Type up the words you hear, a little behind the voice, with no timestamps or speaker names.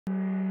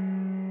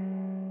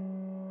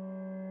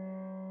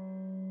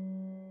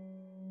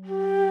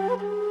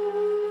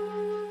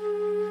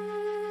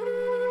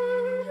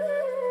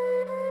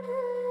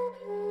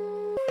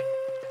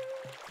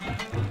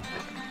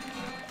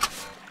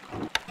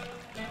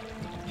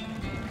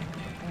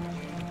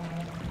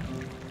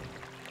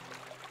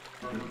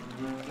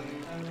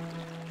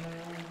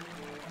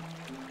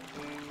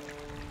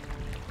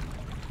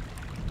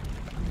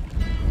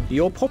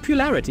Your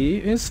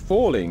popularity is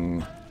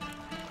falling.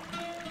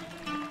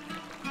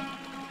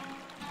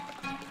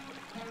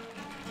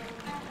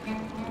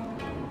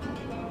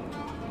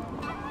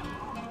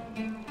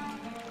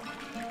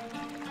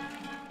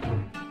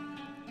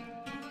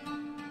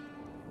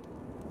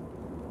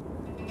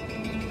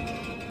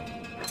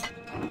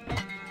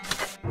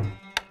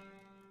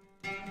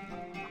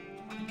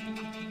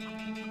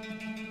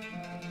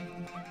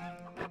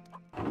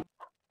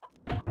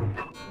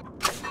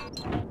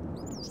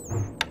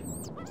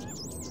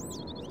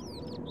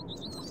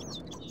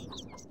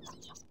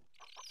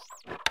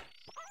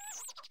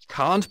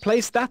 Can't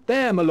place that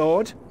there, my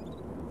lord.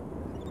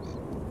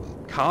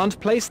 Can't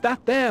place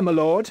that there, my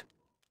lord.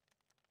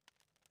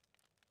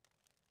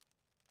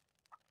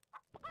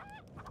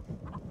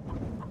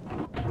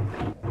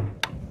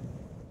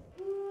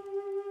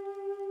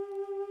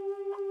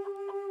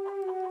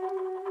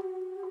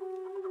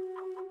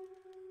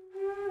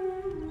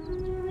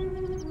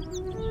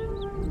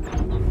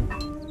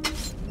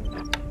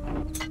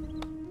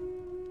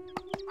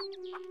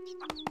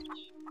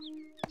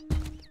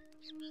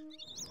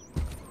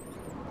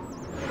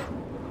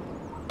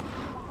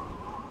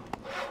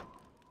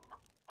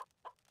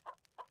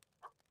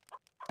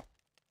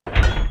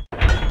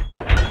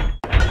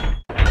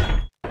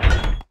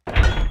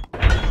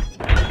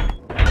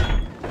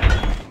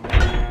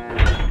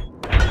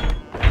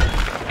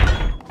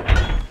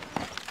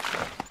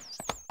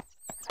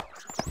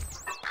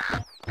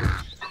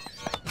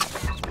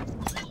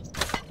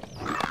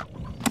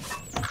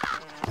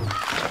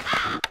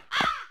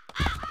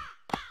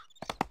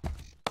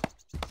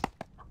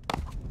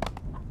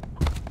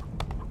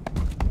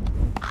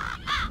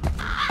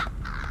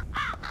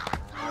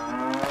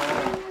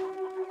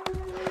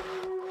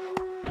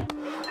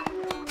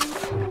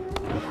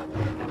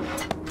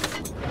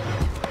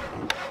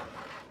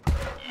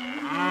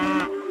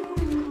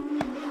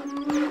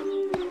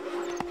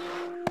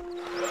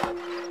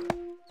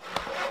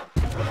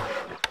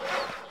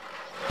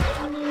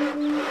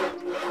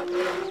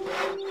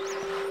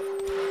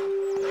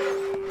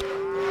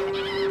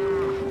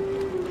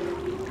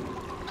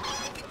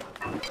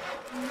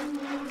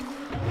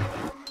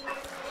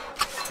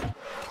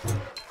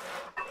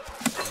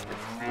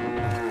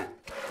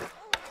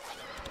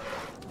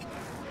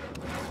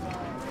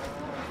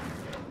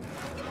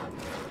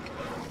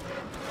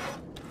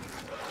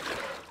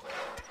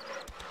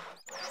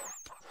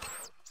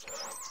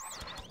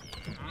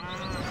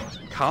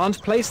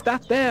 Can't place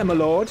that there, my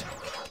lord.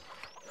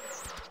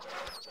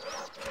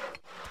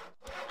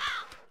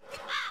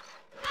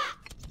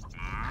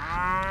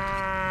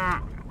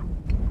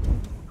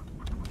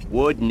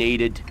 Wood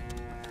needed.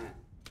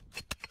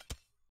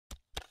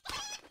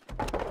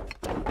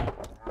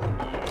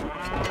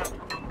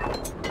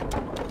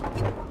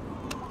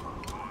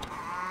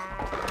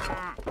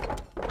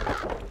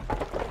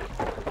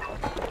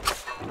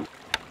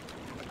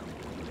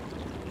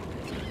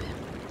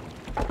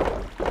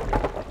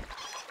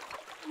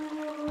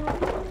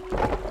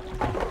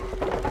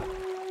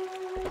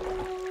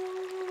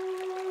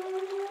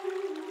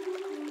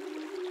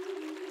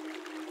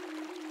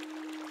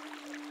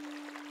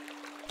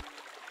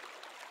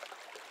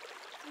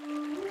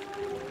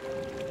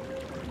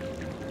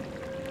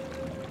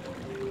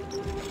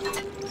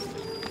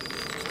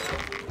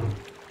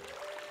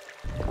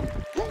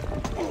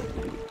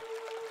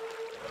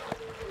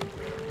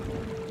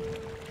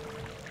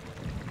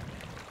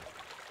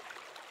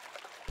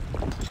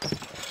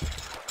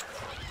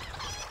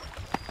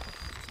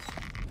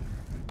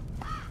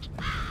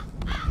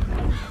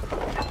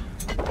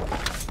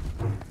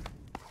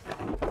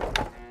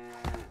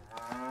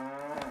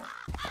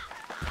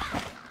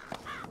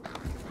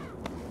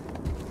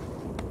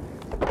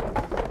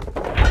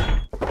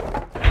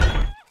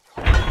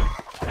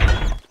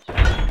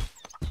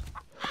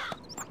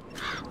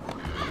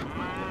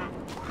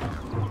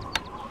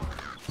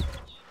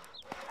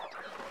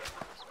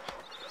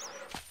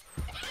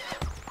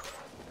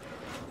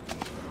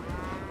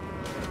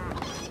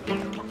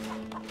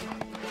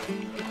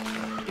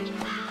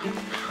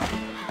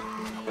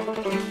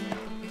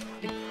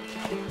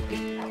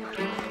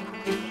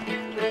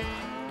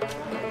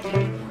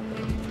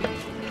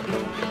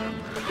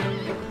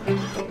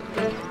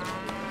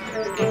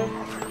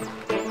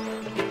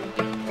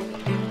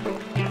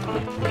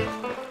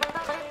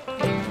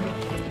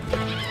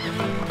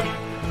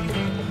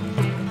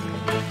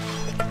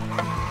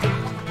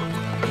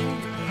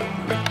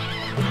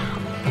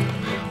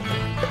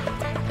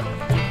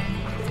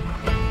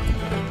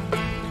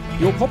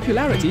 Your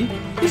popularity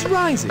is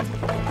rising.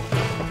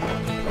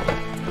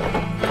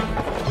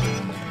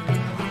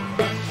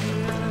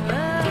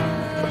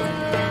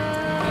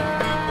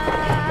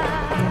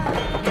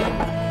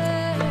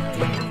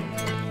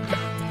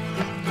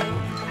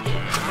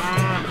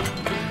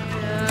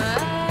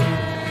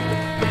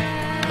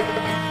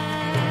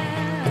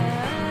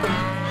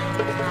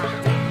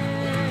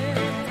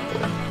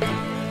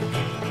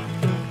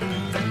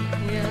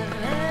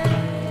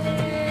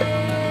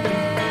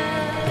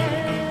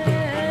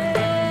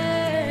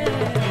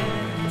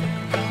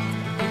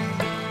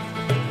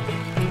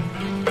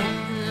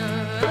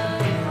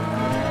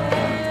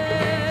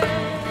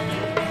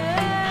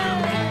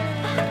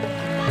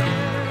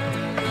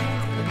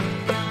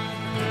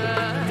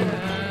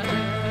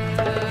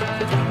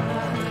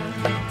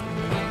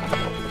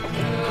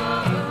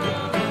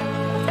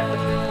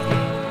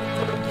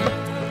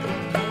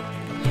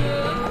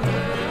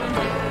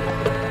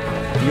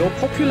 Your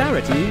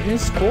popularity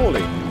is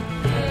falling.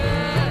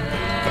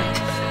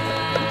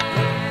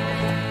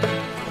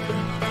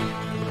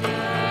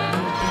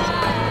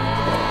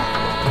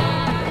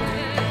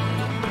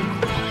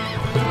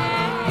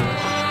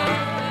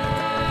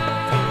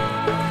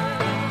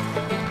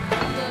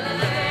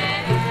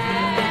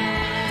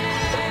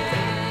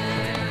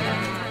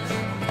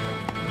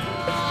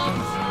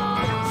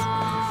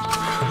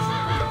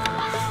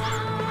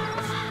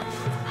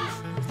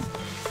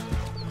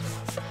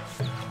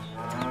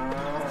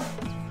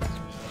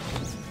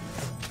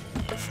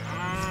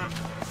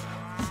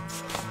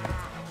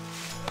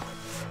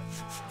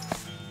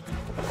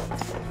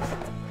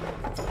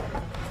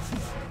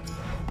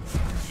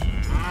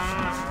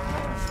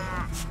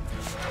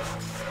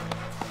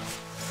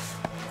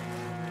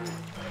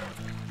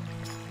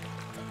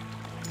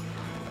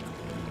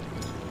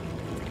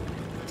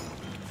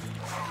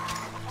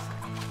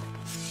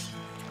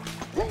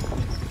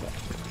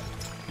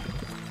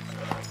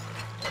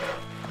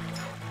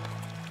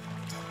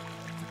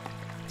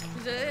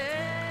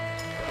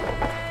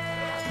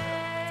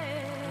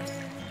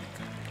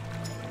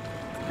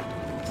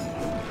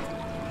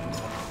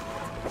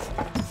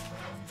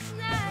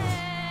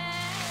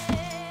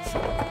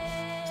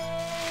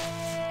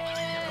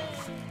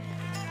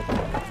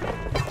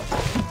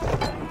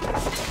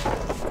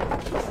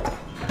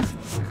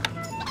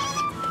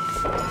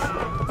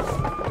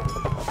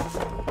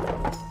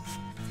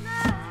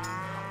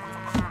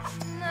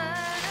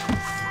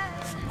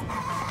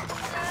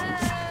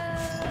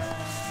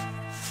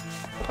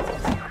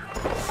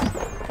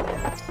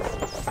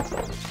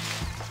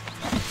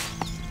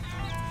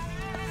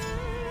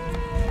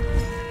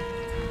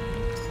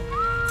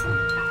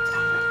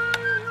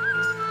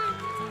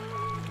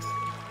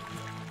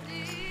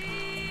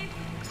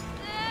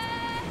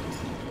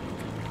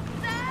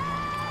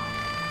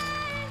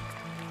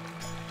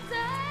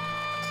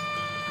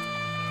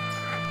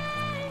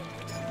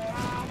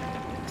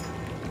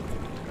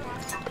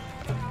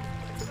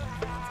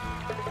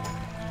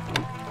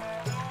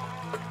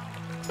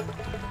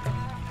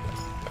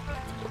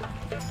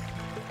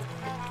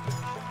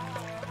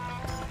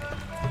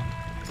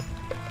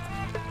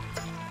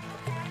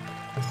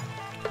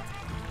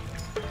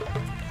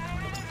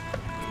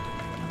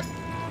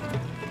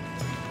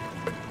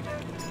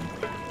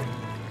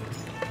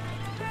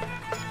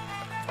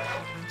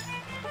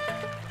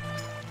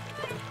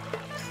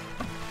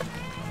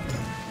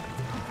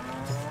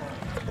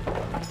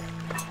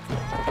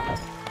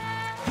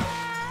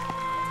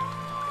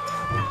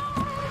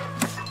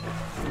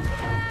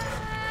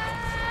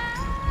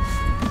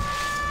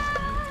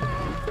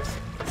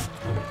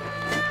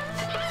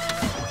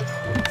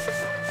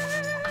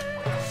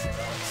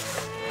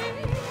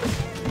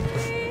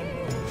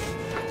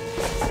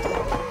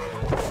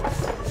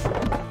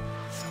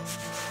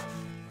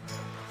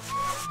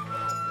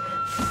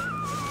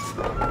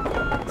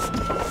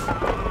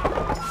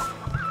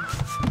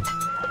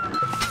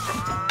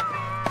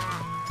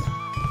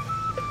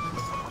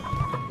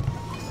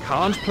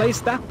 Can't place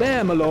that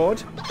there, my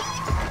lord.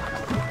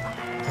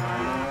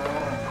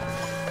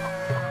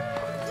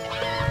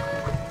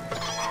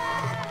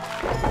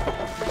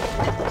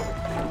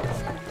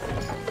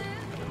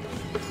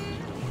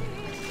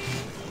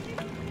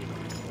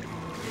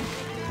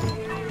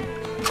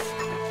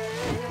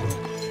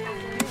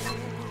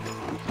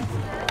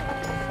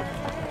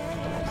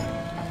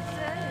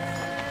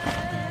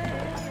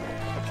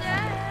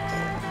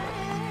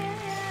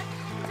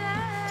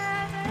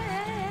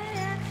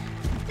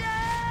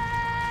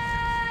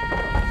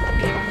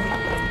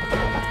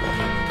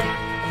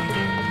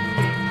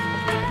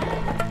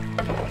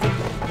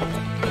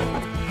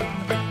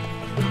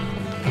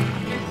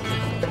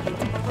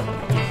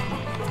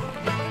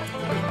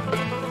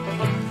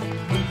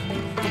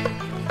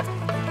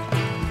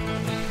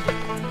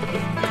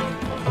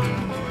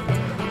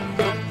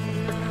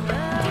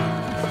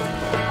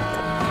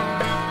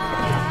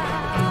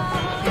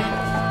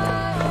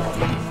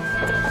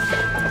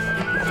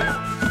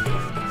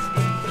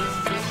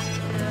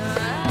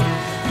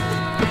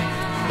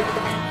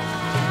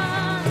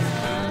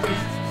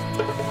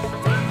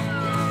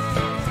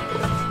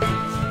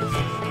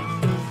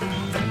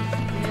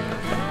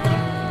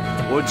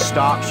 Wood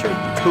stocks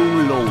are too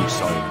low,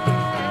 son.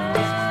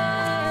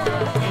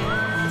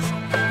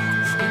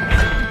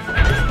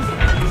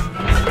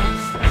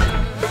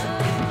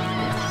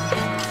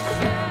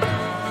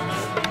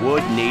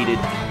 Wood needed.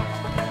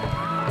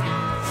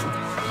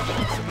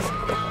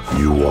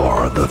 You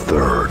are the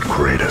third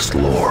greatest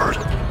lord.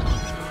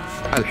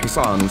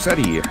 الحصان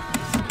سريع.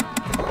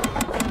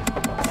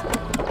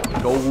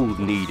 Gold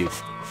needed.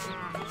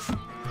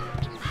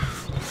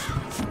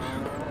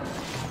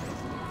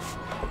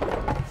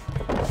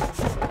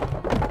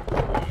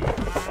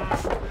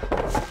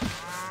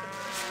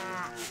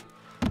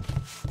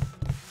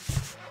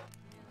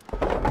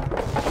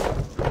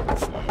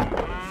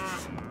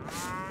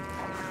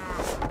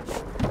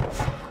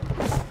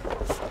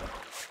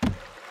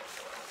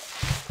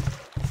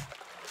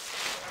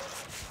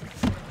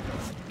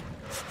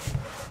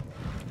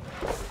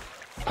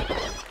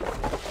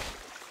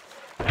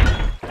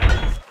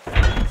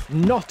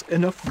 Not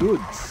enough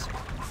goods.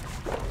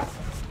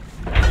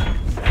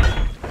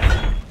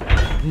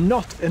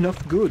 Not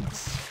enough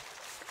goods.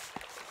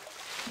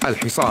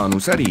 الحصان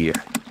سريع.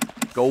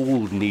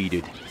 Gold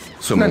needed.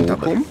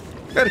 ننتظر.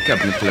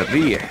 اركب مثل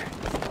الريح.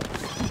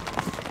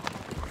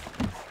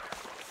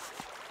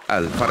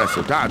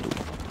 الفرس تعدو.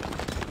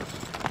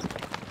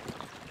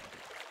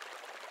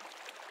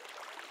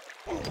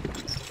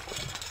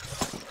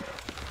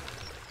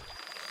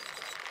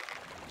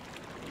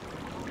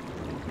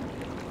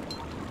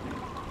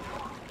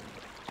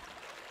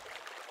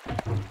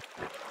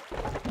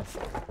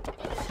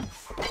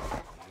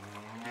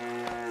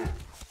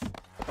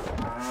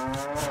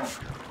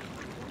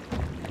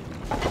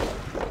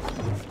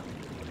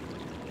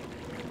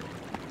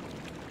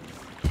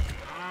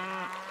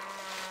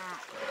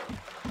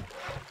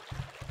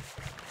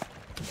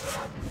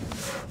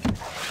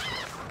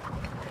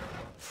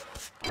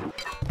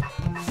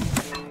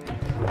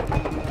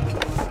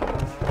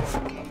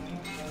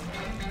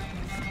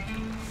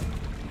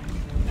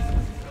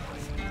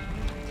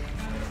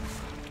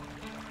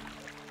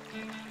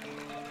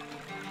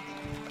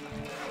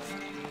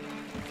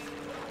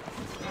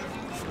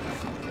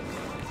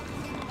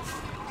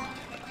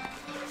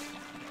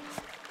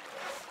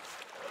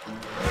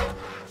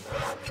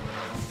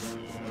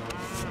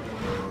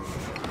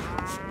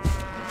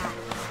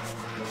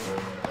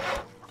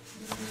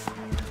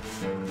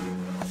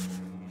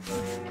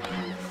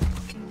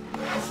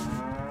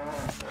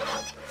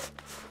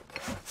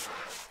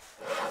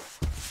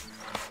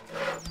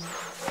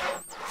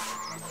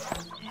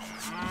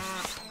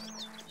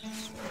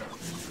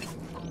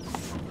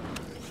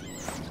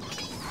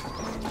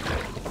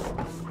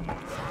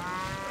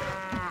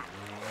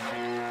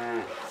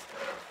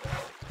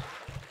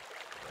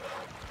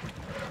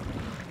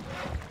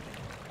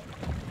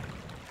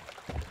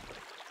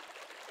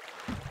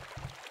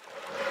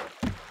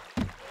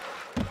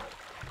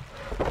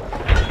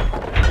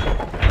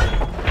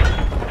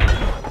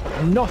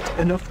 Not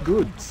enough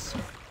goods.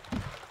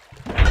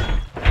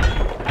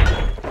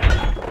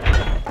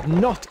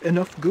 Not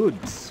enough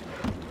goods.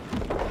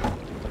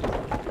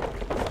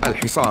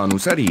 الحصان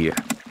سريع.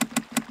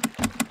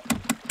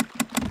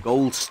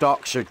 Gold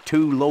stocks are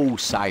too low,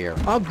 sire.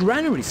 Our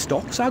granary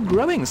stocks are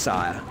growing,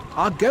 sire.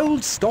 Our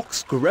gold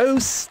stocks grow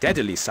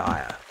steadily,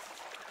 sire.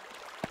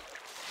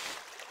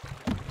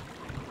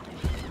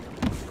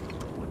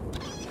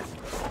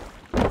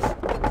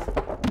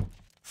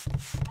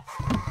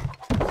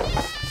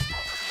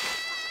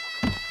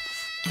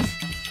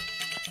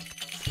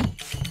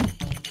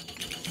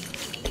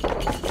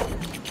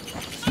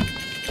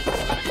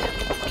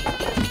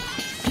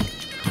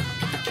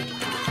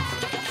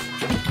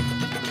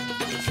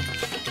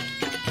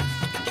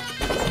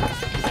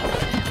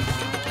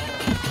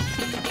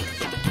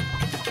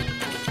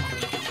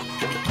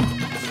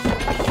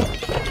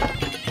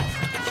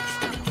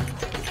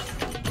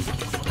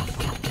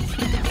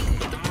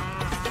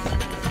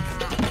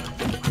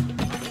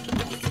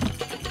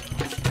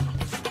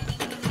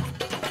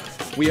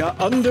 We are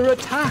under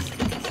attack.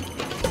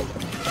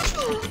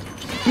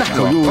 نحن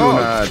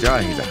خيولنا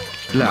جاهزة.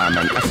 لا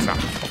من أسرع.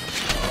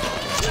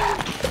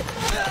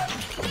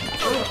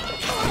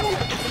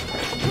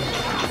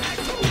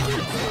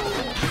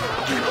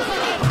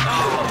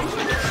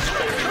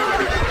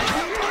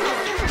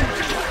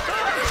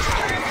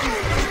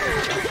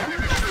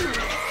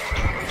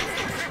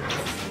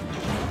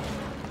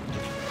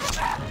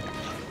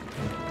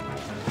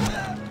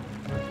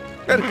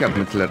 اركب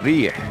مثل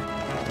الريح.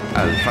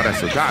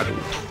 الفرس تعدو.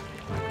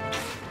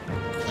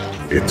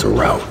 It's a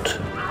rout.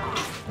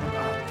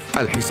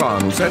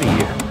 الحصان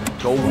سريع.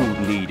 Gold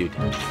needed.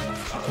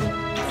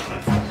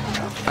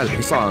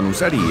 الحصان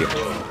سريع.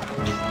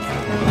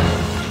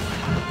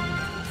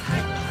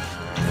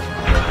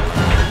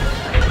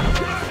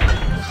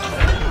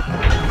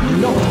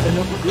 Not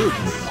enough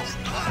goods.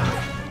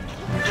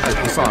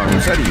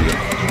 الحصان سريع.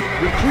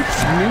 Recruits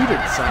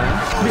needed, sire.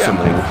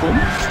 بأمركم.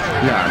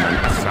 لا من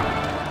أسرع.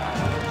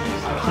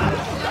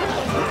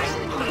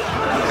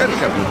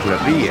 اركب مثل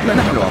الريح.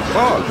 نحن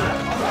أبطال.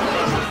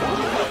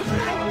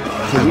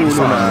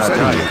 خيولنا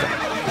جاهزة.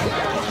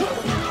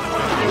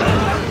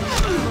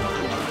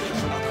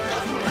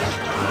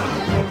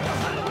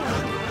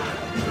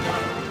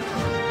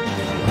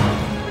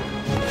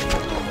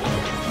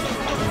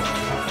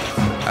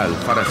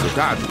 الفرس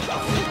تعدو.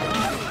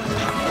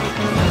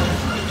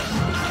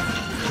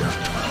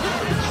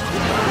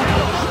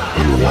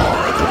 You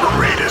are the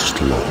greatest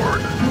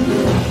lord.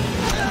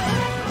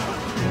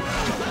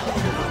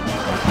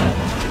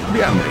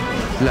 بأمرك.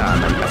 لا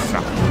من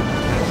أسرع.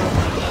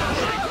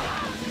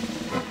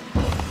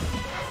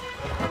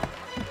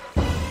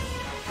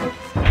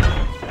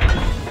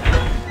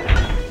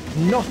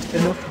 Not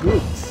enough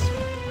goods.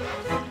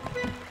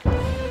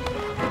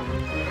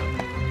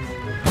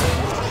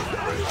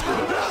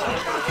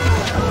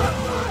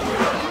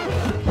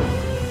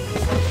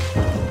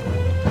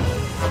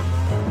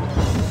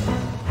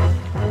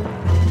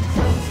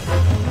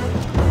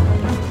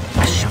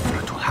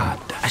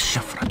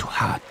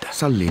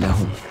 صل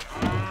لهم.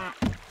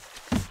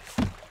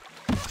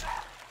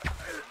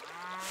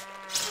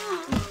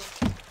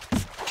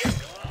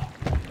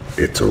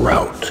 It's a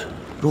rout.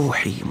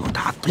 روحي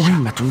متعطشة.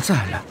 مهمة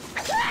سهلة.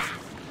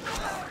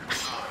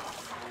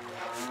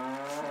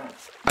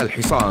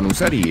 الحصان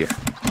سريع.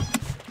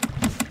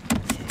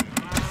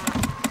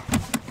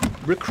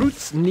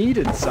 Recruits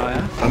needed,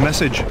 sire. A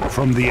message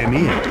from the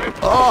Emir.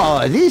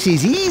 Oh, this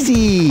is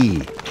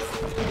easy.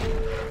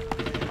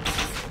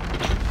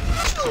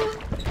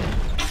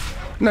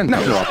 نحن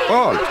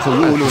أبطال.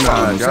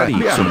 خيولنا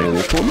سريع.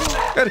 سموكم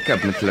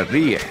اركب مثل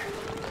الريح.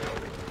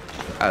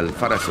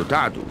 الفرس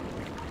تعدو.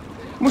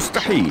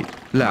 مستحيل.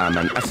 لا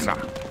من أسرع.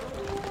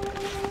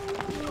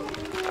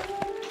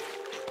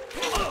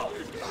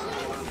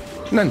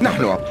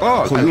 نحن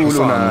أبطال.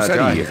 خيولنا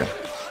سريع.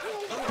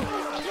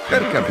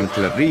 اركب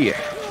مثل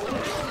الريح.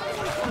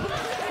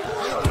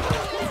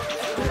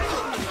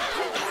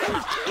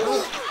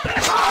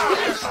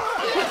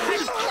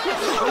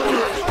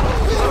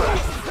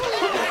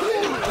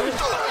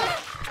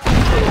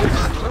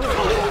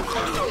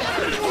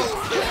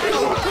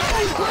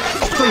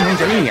 اقتلهم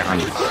جميعا.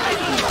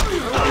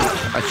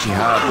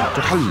 الشهاب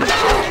تحلق.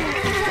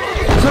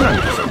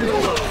 سننتصر.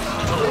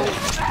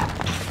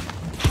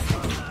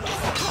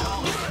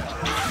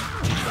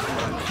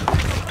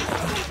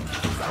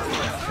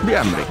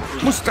 بأمرك.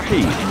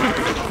 مستحيل.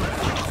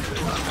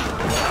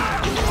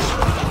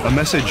 A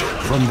message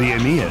from the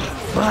Emir.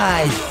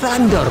 By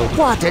thunder,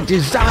 what a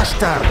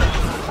disaster!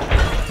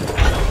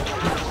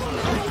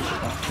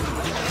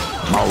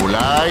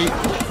 مولاي.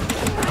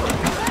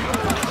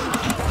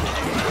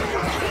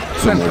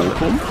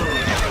 سنوكم.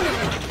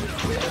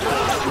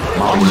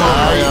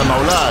 مولاي يا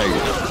مولاي.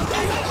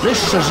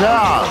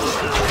 للشجاعة.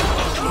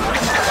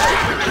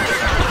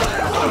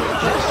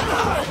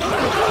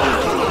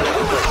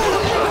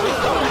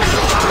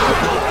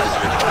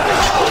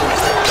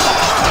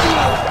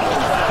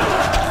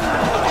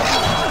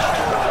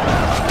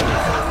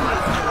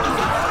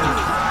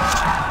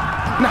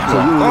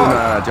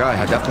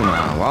 خيولنا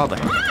هدفنا واضح.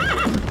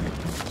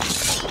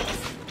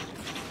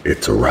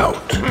 It's a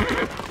rout.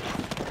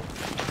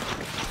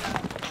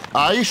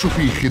 أعيش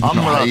في خدمة.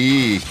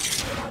 أمرك.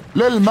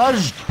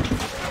 للمجد.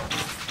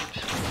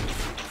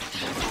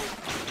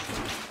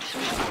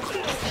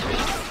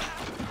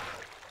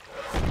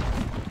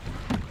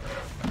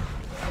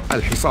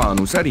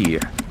 الحصان سريع.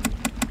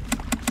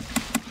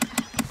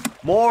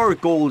 More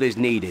gold is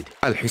needed.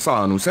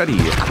 الحصان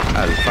سريع.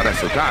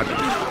 الفرس تعدو.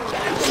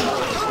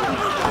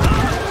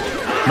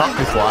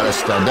 نقف على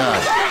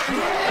استعداد.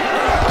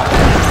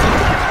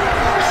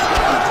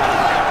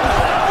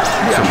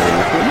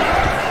 سموكم.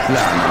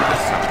 لا من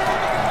أسرع.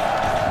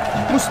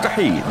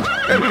 مستحيل.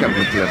 اركب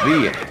مثل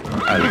الريح.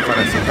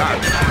 الفرس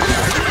تعدو.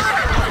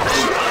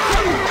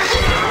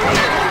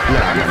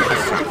 لا من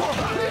أسرع.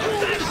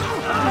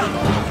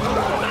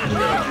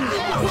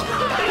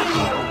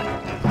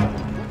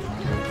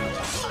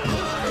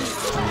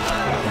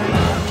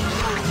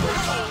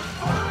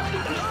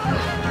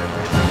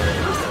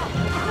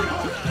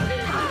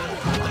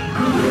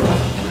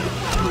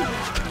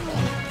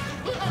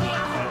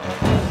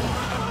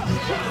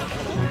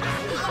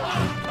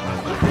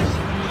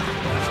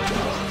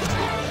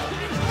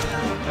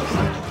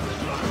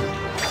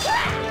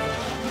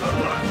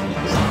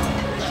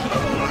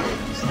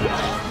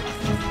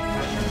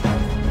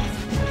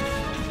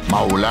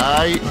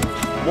 مولاي.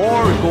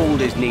 More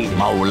gold is needed.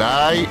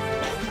 مولاي.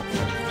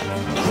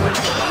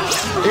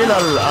 إلى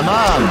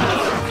الأمام.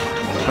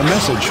 A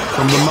message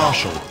from the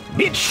Marshal.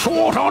 Bit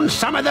short on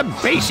some of the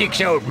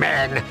basics, old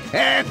man.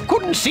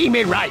 Couldn't see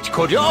me right,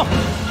 could you?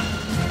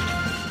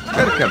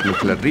 اركب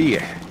مثل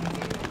الريح.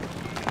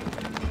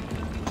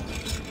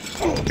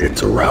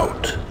 It's a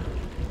rout.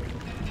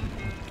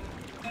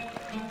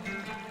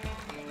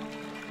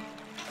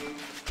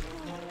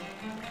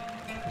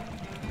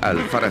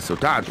 الفرس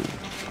تعدو.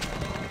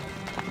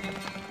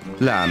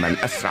 لا من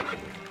أسرع.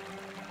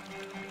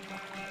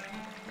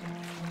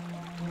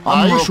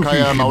 أعيش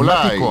يا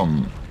مولاي.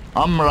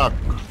 أمرك.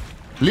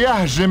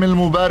 ليهجم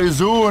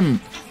المبارزون.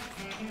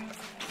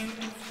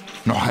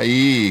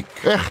 نحييك.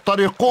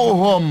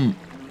 اخترقوهم.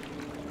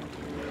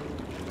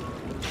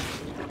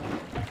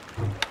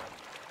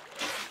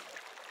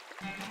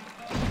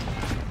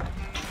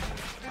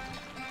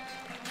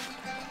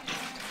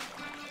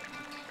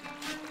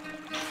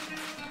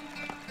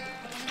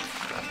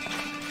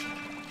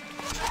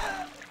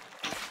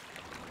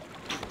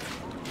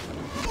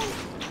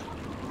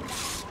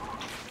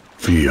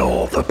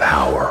 Feel the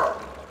power.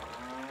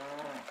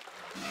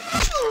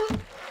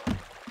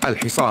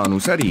 الحصان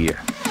سريع.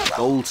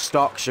 Gold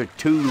stocks are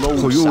too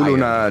low,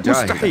 خيولنا sire.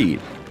 جاهزة. مستحيل.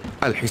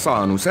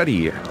 الحصان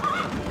سريع.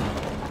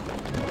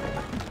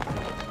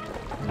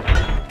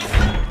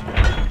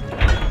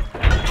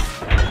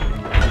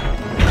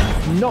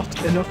 Not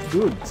enough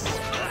goods.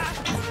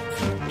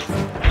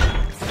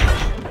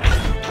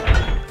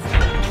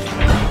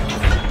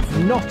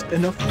 Not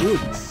enough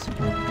goods.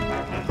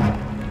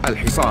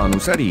 الحصان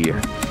سريع.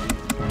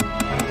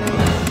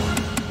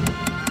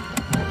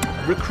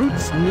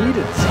 Recruits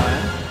needed,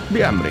 sire.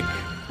 بأمرك.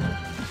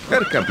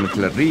 اركب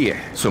مثل الريح.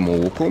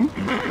 سموكم.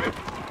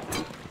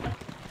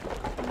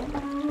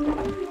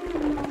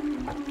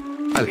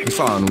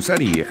 الحصان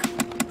سريع.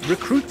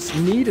 Recruits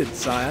needed,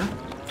 sire.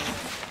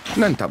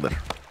 ننتظر.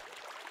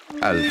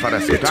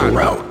 الفرس It's a تعدو.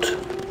 rout.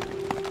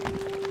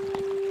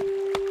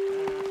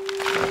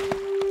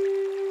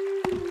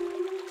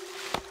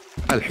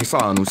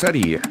 الحصان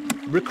سريع.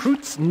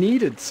 Recruits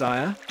needed,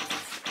 sire.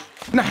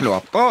 نحن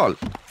أبطال.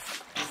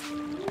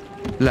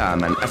 لا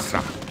من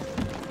أسرع.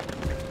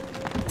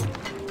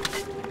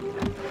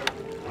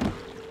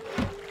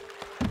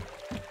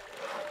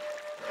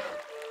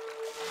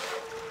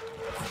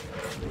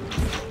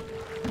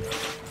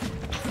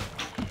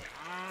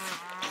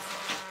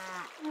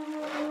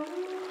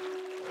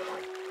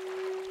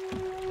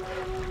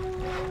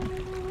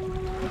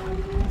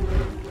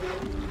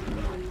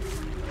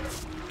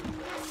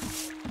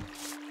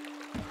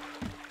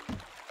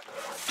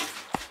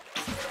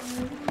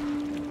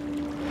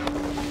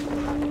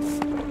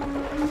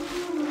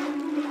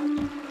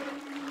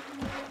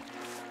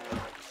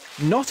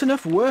 Not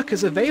enough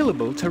workers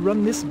available to run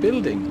this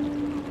building.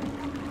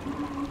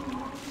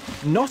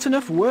 Not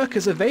enough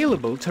workers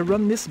available to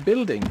run this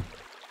building.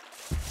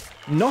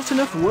 Not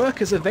enough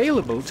workers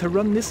available to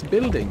run this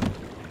building.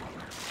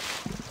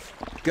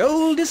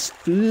 Gold is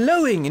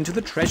flowing into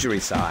the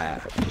treasury,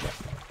 sire.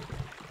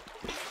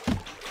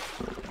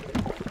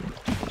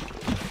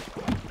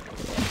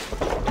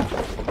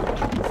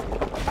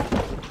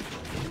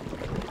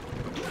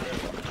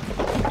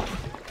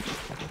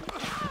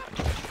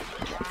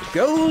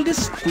 Gold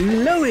is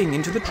flowing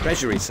into the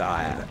treasury,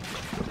 sire.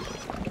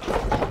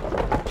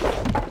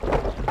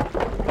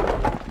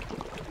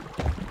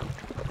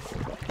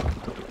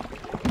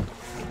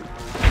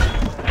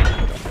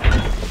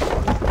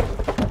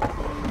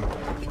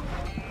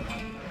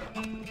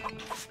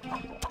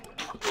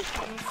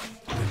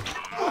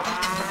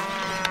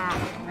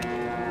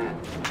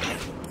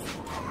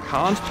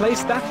 Can't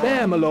place that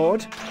there, my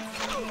lord.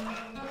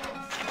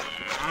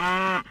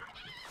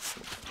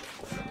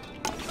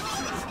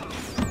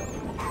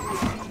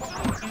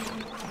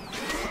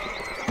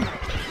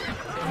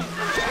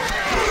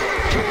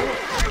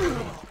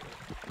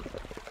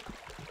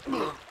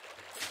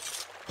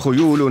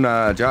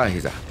 خيولنا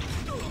جاهزة.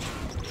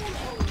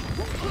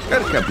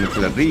 اركب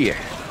مثل الريح.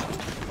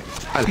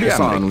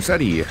 الحصان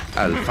سريع.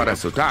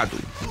 الفرس تعدو.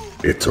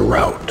 It's a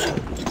rout.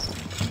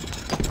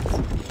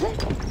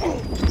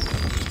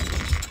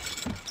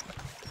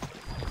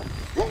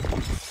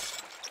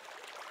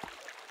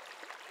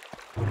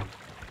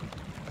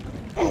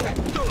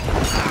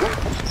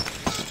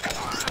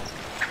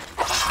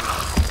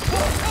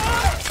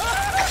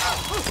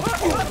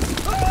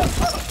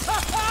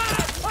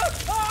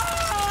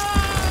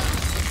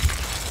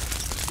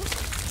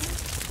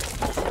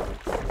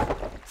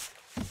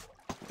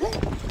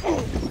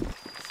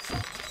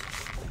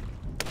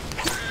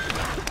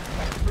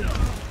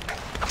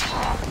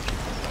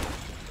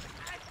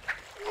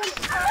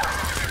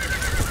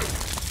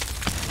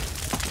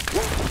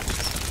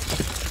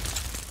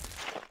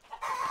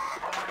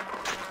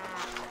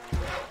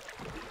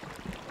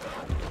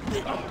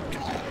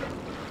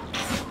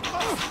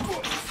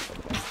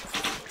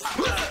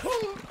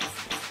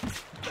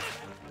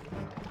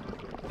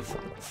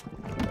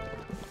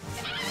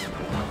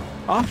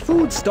 Our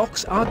food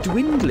stocks are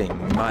dwindling,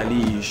 my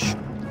liege.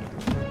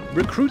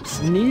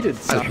 Recruits needed,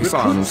 sire.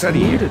 الحصان Recruits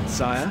سريع. needed,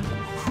 sire.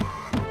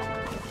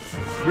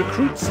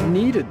 Recruits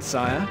needed,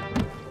 sire.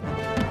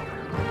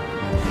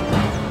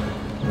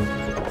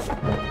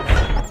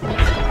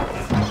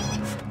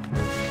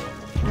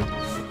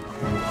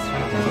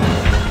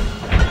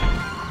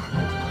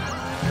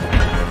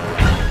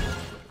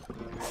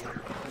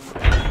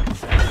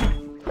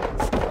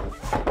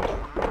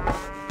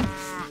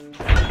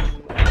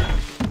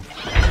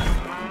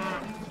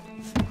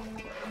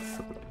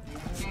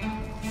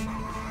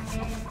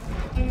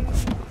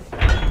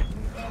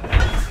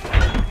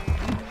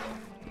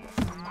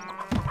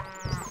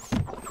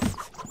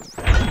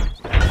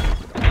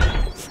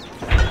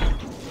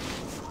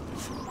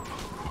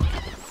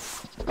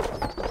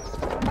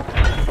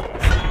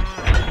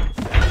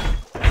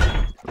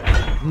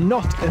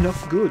 Not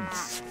enough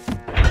goods.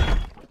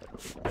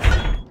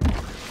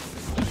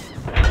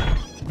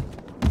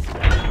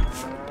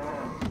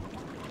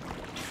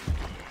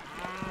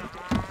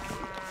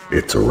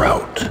 It's a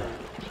rout.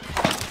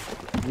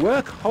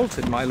 Work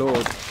halted, my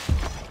lord.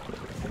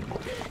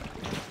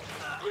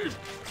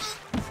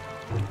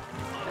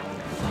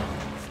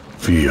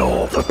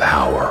 Feel the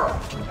power.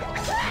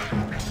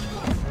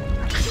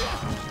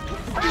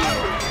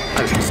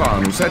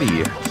 الحصان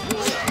سريع.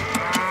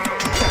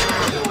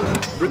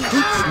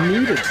 Recruits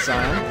needed,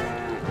 sire.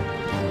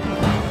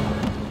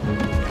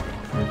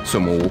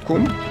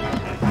 سموكم.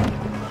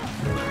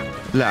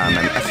 لا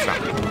من أسرع.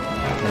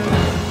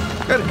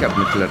 اركب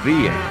مثل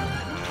الريح.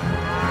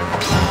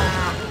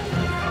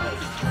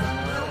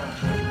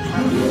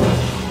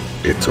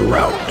 It's a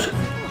rout.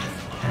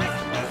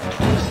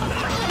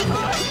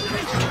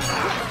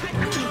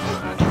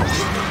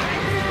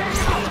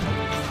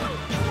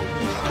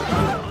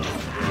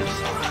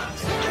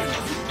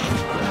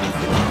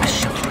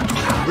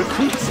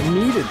 Recruits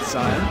needed,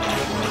 sire.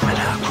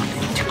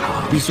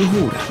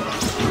 بسهولة.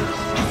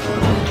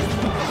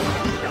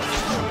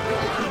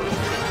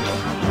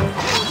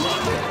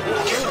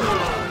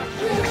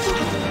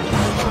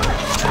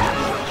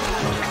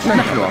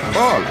 نحن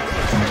أبطال.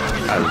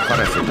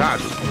 الفرس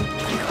تعدو.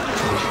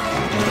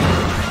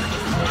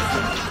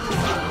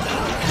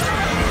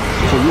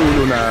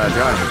 خيولنا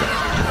جاهزة.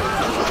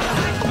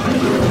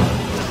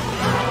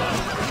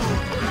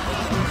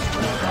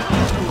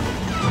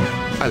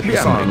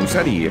 الحصان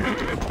سريع.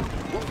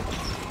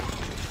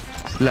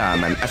 لا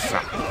من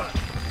أسرع.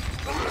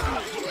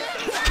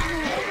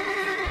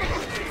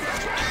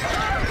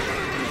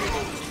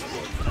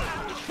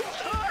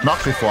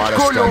 نقف على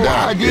كل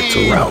استعداد.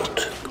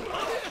 حديد.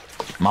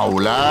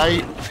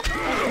 مولاي.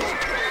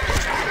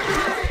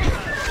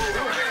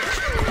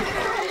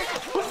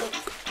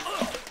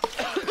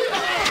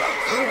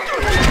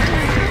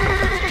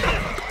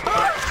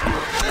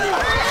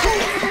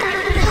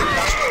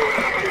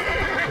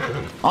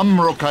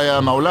 أمرك يا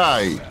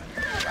مولاي.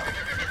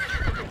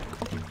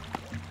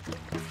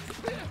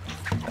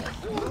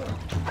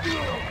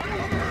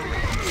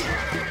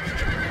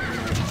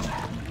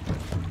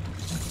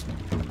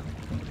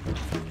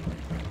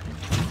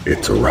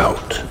 It's a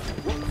rout.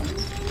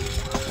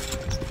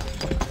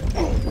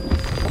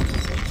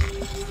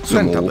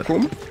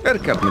 سموكم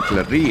اركب مثل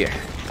الريح.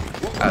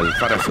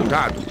 الفرس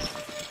تعدو.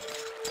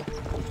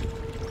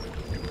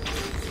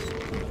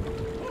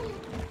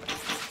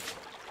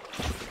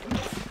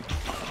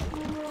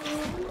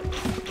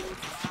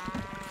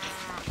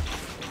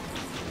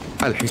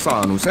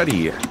 الحصان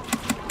سريع.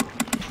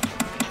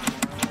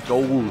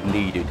 Gold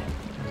needed.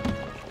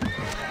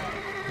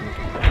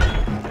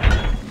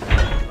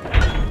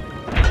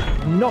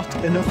 Not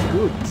enough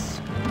goods.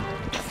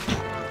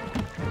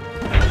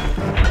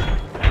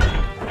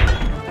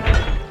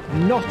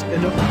 Not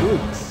enough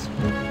goods.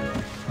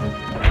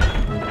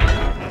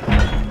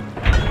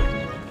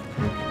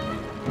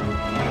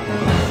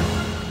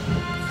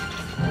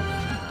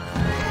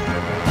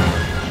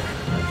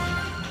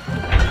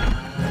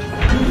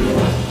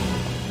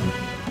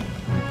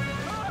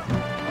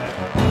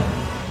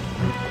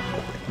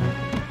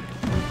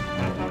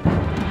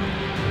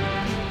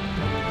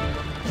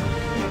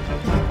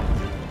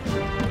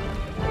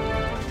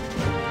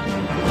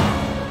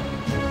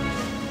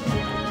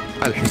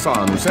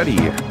 الحصان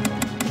سريع.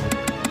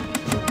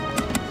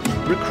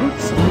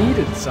 Recruits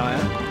needed,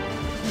 sire.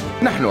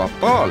 نحن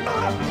أبطال.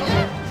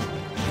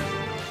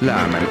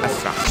 لا من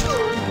أسرع.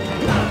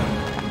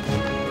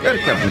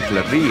 اركب مثل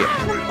الريح.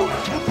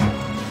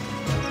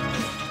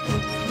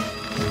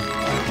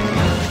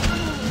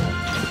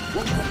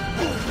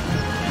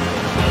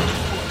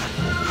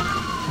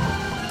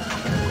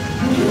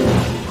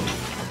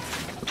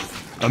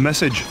 A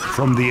message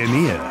from the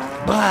Emir.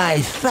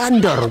 By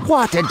thunder,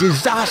 what a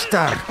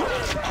disaster!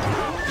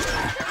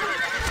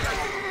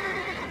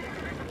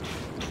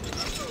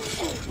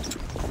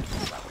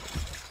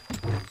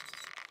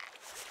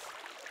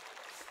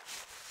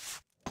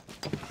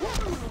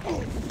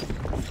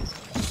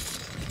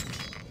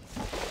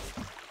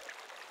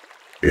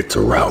 It's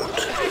a rout.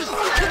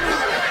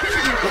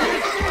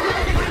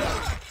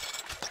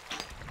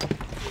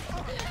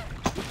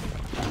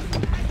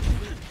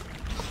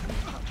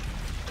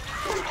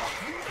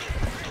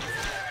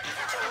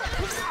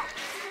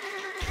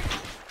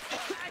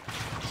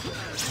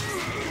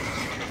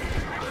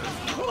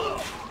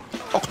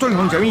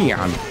 اقتلهم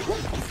جميعا.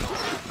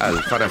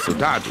 الفرس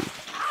تعدو.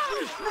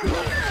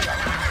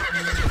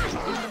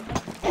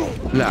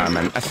 لا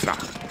من أسرع.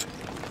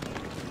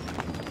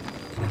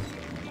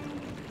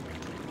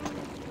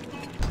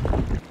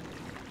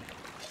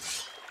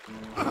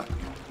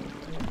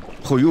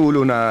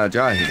 خيولنا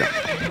جاهزة.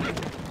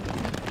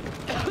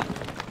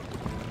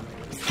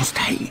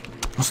 مستحيل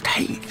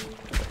مستحيل.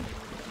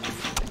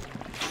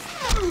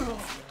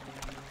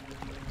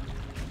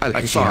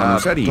 الحصان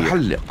سريع.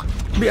 تحلق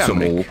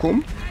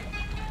سموكم.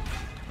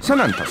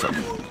 سننتصر.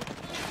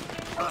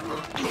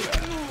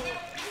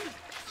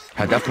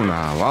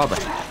 هدفنا واضح.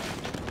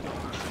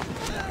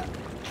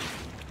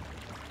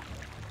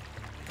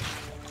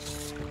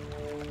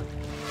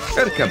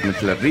 اركب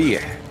مثل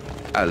الريح.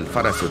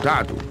 الفرس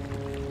تعدو.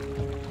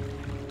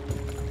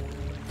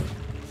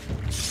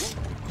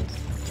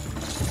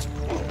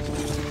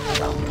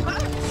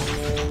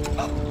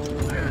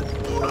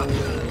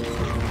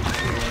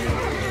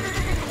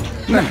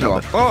 نحن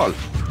أبطال.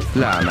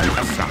 لا من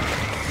أسرع.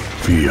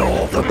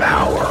 Feel the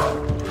power.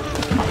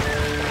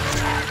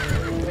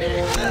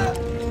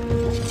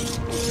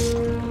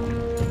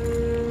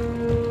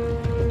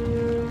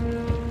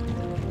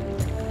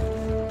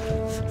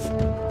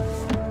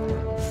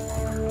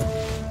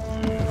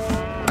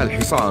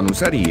 الحصان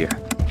سريع.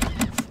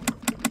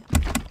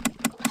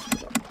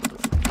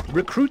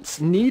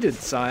 Recruits needed,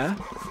 sire.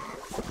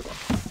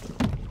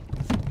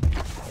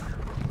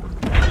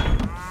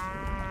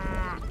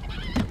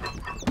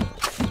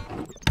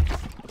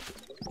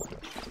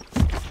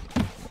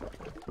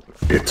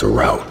 It's a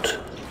rout.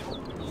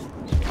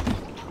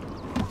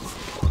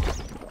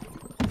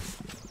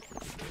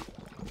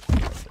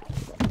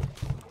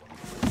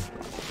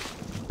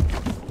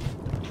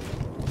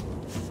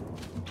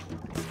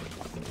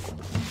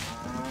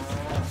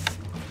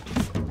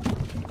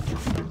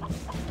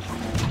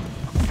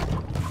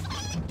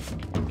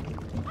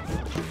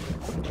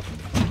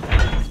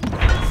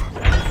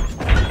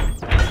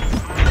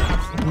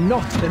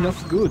 Not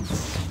enough goods.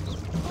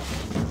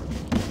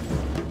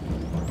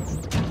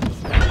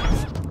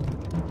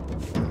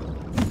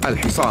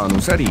 الحصان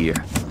سريع.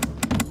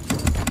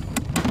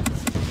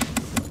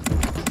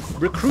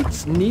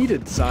 Recruits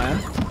needed, sire.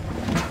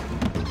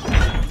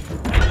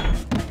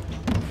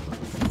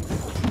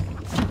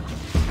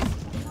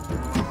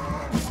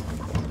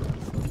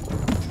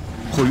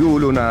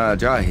 خيولنا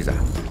جاهزة.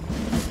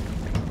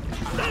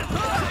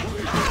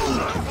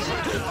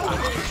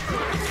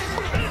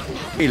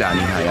 إلى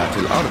نهايات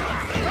الأرض.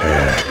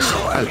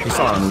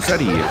 الحصان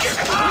سريع.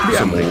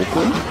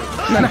 بأمركم.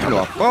 نحن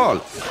أبطال.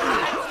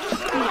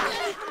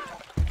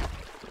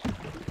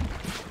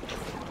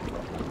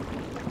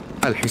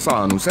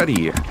 الحصان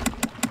سريع.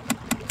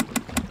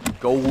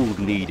 Gold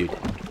needed.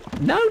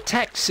 No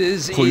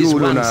taxes is one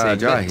خيولنا thing,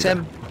 but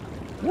جاهزة.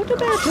 what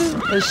about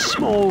a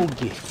small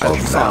gift?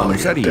 الحصان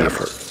سريع.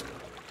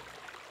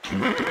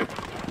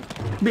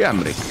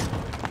 بأمرك.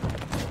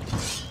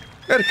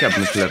 اركب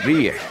مثل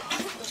الريح.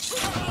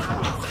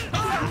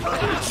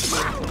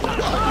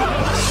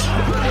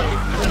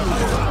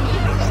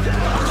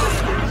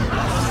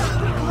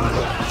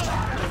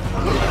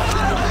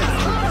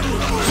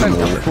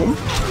 سنتمكم.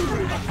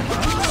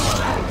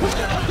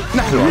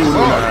 نحن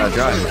أبطال.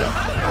 جاهزة.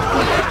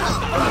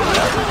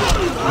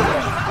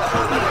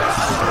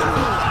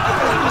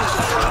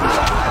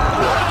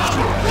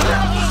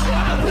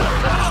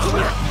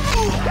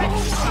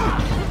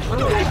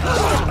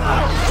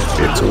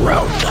 It's a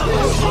rout.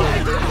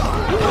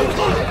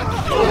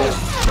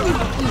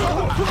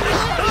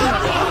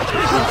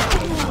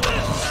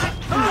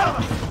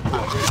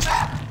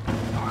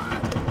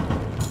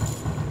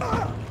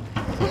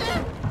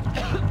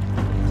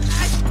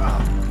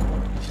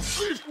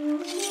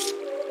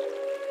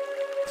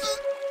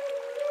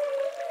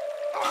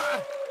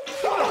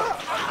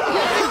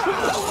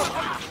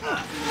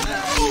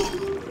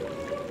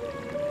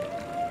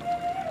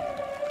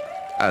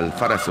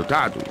 الفرس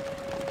تعدو.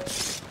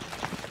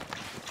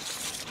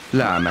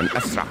 لا من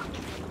أسرع.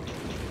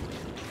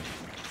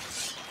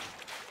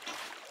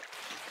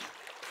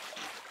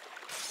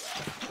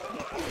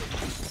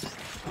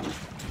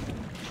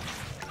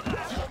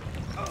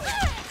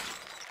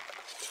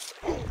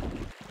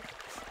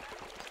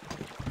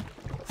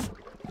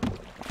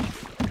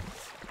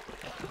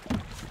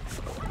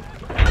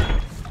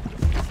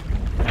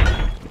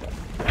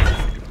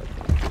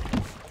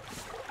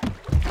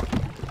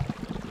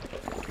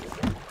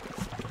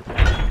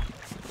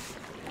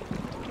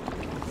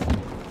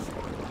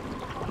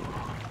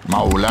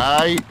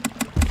 مولاي.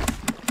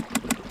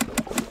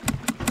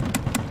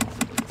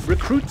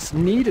 Recruits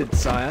needed,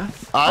 sire.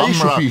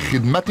 أعيش في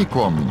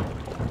خدمتكم.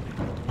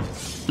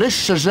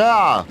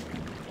 للشجاعة.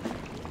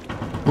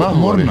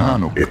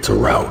 وأمرنا. It's a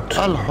rout.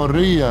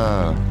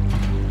 الحرية.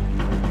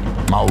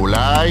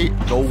 مولاي.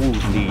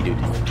 Gold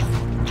needed.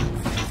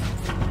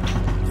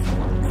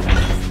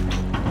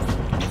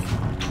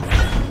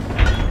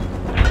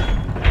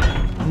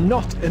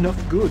 Not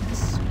enough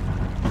goods.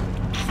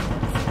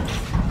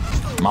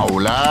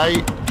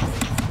 مولاي.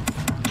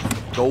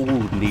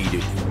 Gold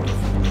needed.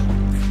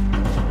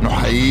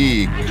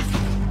 نحييك.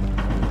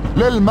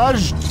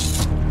 للمجد.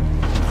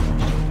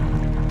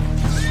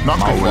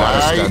 نقف على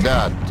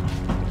استعداد.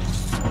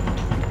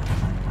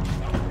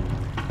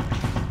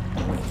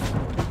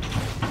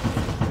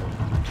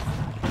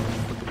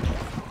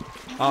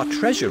 Our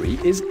treasury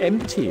is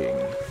emptying.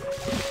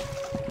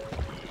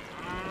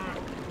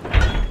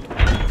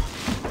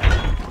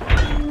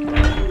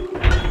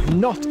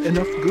 Not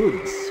enough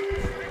goods.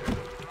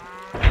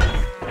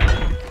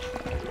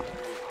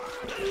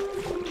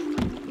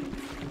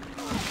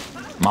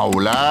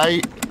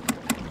 مولاي.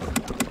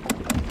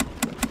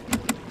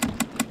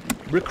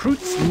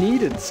 Recruits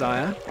needed,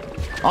 sire.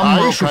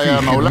 أعيش يا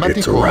It's a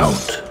مولاتكم.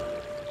 rout.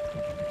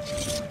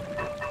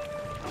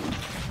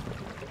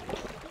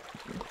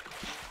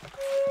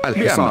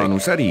 الحصان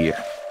سريع.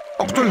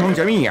 اقتلهم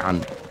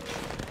جميعا.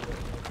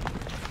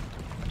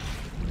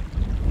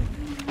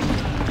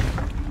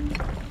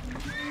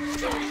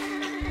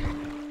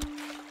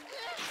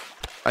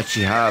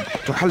 الشهاب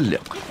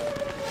تحلق.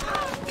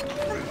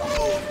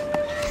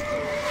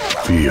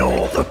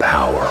 Feel the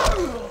power.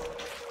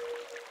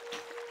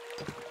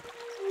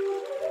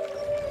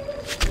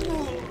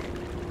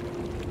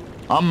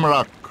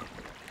 أمرك.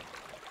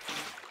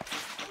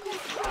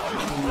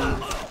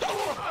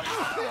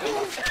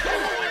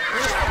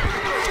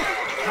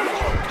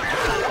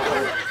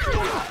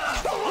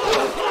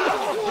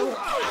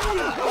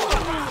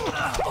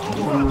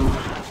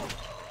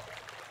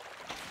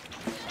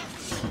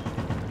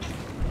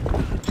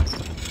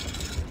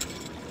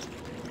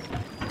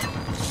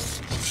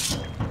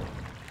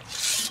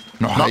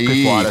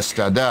 نقف على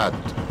استعداد.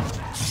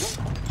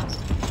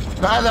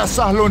 هذا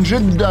سهل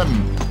جدا.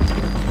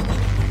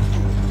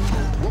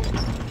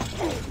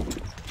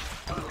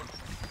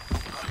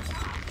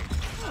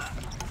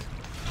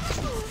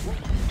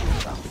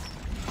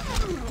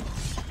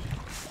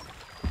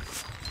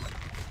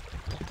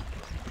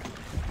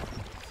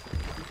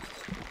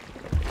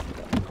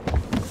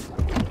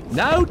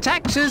 No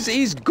taxes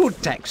is good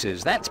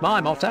taxes. That's my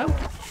motto.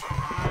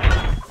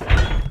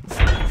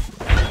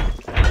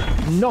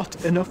 Not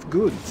enough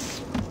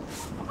goods.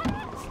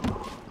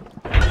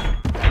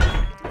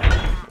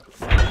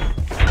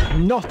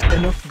 Not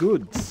enough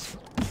goods.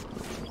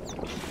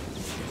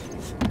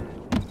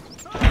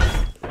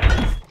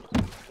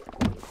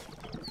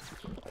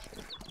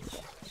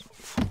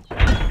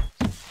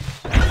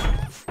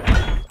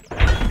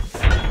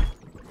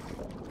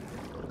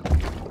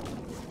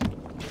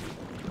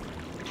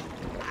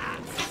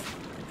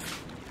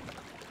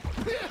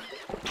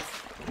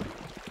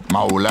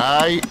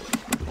 مولاي.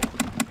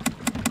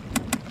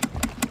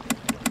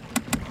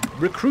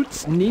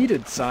 Recruits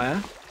needed, sire.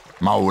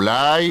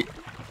 مولاي.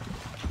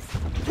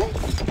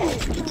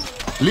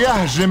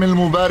 ليهجم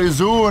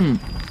المبارزون.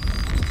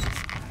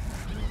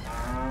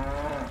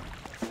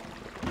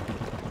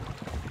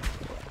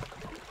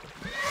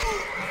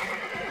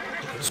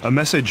 A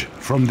message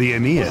from the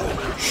Emir.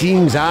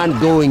 Things aren't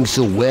going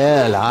so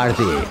well, are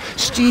they?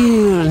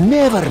 Still,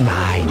 never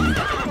mind.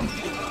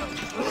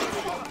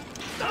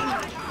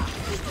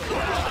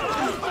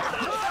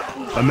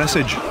 A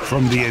message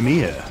from the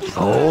Emir.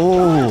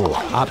 Oh,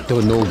 up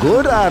to no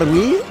good, are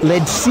we?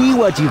 Let's see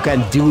what you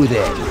can do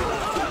then.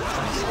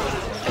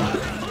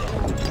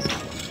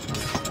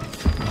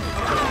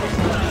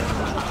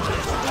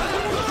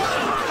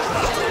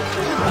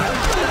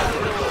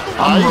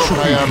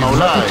 أمرك يا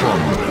مولاي.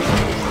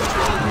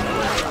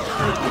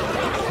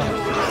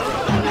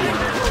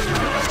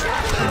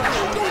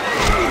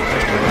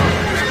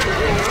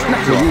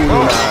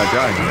 جيولنا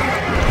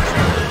جاهزة.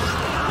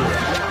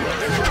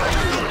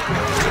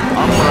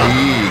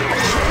 أمرك.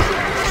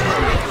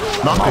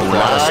 نقف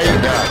على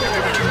استعداد.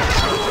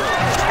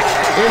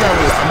 إلى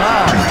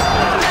الأمام.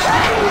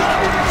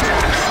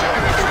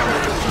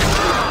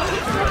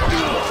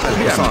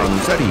 الحصان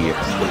سريع.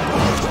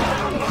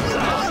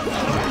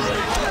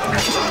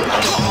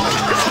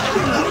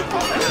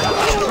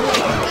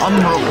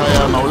 أمرك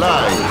يا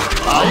مولاي.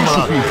 أعيش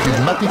في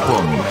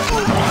خدمتكم.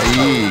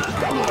 نحييك.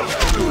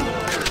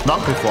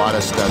 نقف على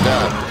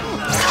استعداد.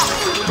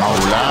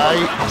 مولاي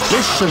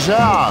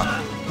للشجاعة.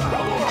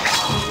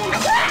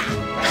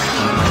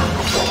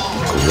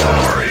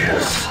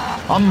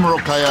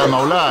 أمرك يا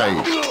مولاي.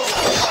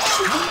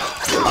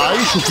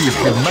 أعيش في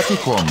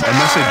خدمتكم. A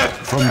message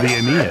from the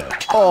Emir.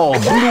 Oh,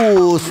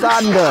 blue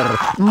thunder!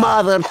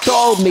 Mother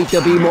told me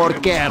to be more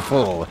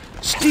careful.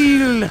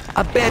 Still,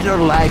 a better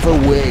life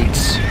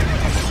awaits.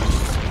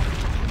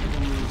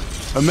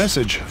 A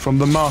message from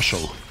the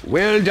Marshal.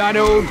 Well done,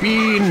 old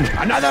bean.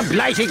 Another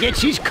blighter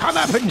gets his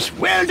comeuppance.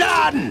 Well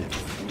done!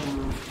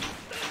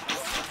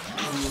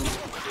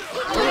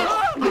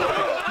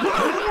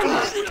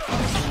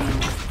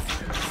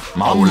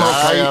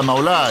 مولاي يا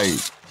مولاي.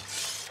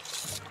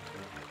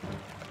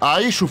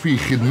 أعيش في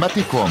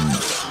خدمتكم.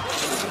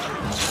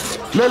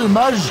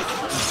 للمجد.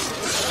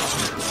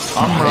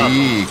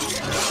 أمرك.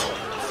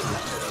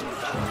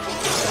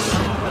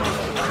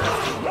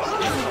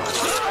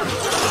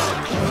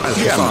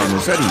 الحصان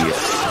سريع.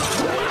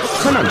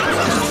 سننطلق.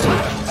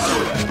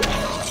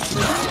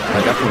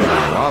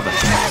 هدفنا واضح.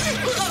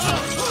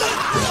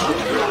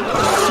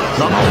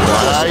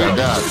 مولاي.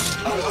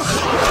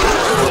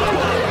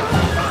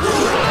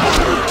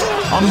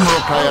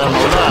 أمرك يا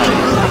مولاي.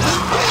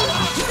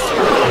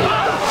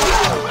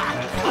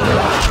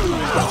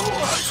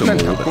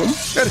 سموكم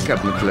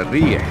اركب مثل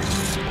الريح.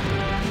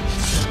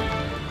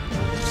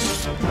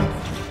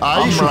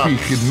 أعيش في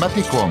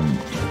خدمتكم.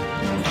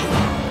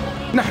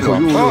 نحن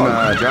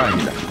خيولنا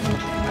جاهزة.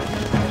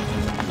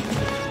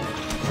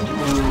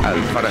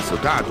 الفرس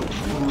تعدو.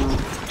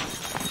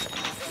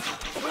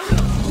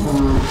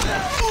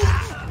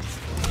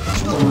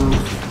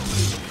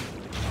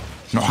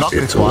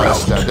 نقف على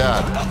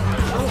استعداد.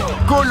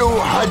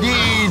 كلوا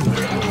حديد.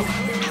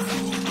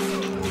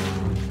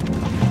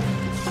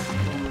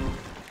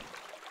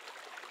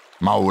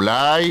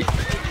 مولاي.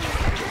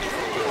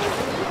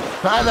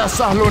 هذا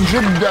سهل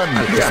جدا.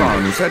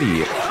 الحصان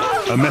سريع.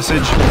 A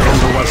message from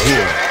the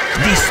Wazir.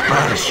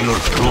 Disperse your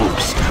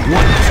troops.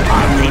 What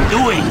are they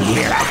doing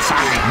here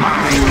outside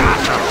my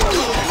castle?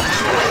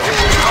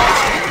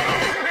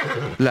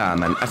 لا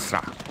من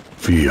أسرع.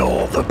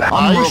 Feel the power.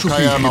 أعيش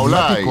في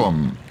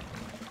خدمتكم.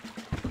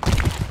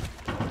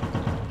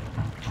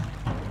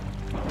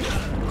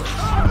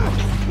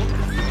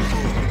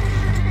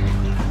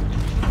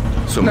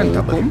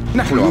 سموكم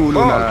نحن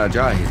خيولنا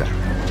جاهزة.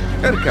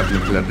 اركب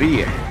مثل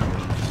الريح.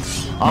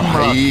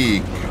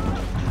 أمرك.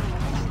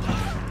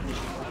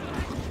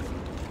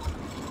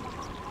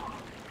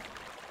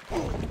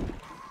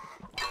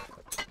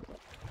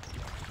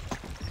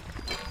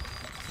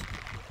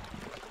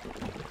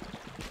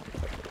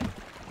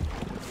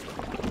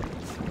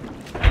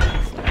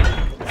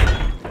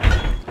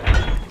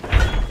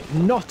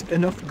 Not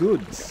enough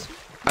goods.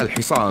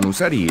 الحصان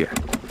سريع.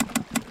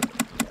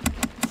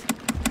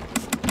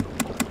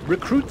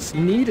 Recruits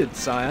needed,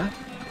 sire.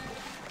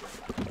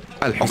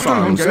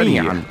 الحصان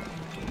سريعا.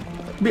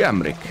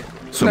 بأمرك.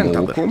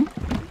 سموكم.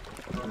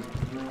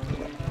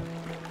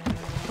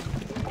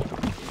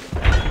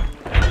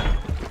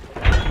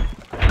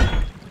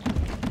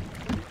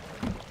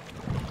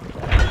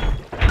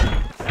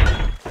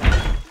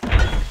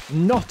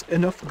 Not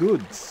enough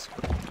goods.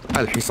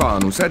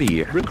 الحصان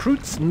سريع.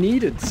 Recruits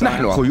needed, sire.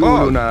 نحن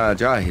خيولنا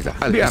جاهزة.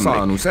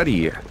 الحصان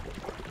سريع.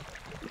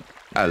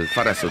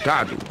 الفرس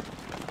تعدو.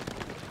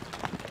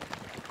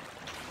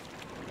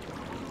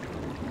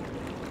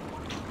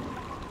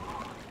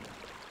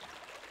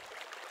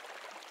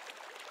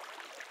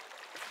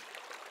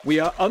 We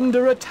are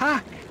under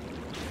attack.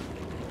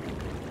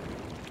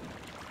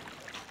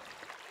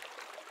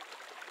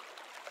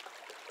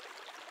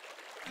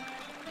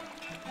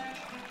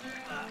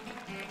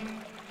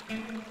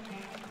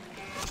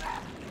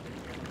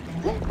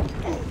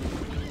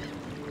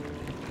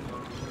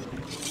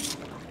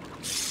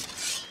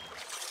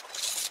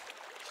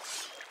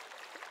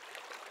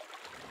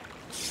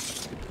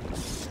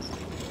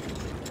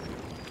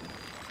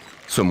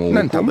 سموكم.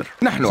 ننتظر.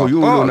 نحن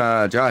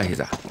خيولنا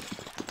جاهزة.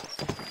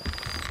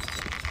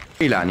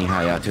 إلى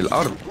نهايات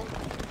الأرض.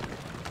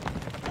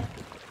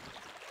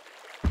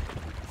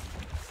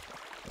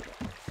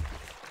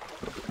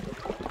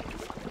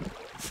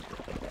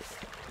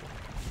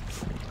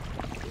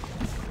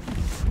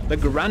 The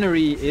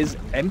granary is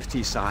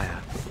empty, sire.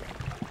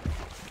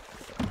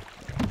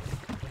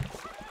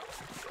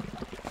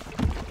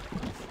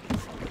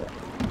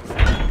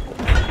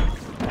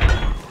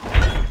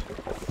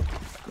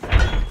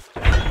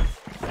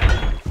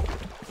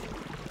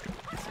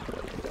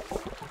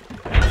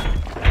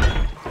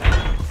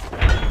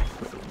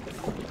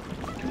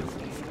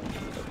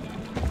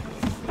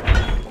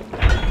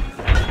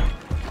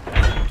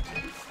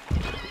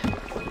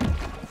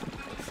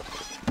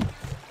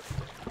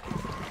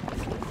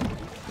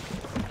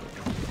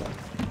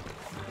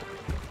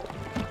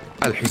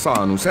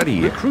 الحصان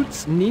سريع.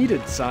 Recruits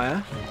needed,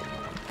 sire.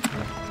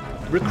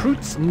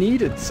 Recruits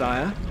needed,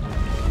 sire.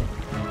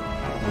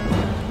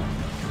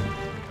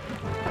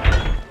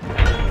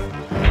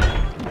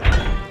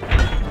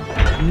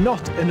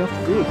 Not enough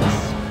goods.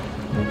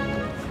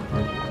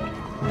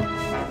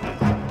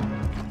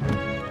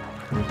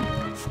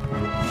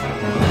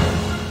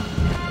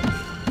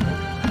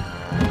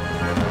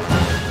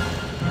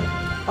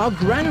 Our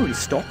granary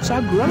stocks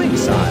are growing,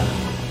 sire.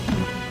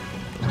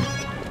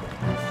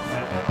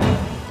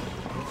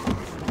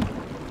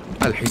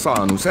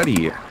 الحصان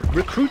سريع.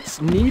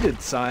 Recruits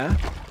needed, sire.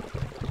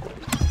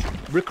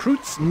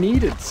 Recruits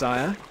needed,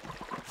 sire.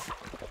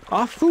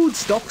 Our food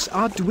stocks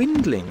are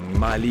dwindling,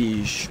 my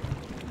liege.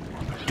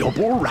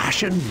 Double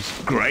rations.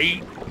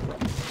 Great.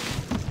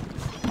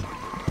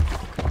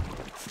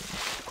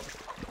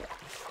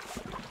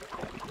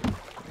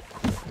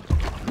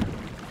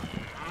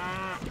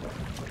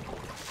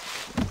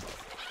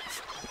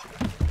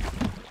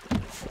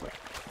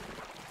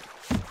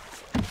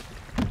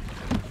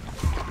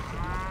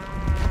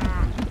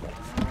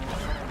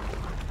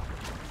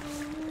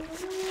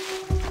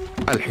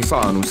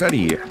 الحصان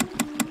سريع.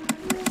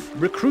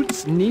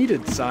 Recruits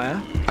needed, sire.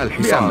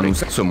 الحصان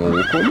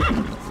سموكم.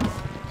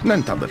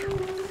 ننتظر.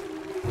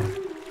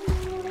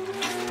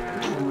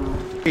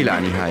 إلى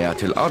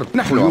نهايات الأرض.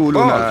 نحن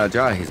خيولنا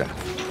جاهزة.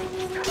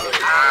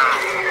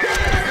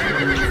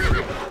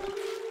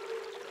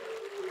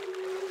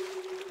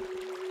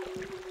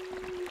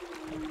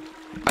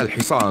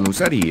 الحصان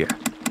سريع.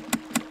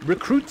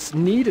 Recruits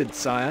needed,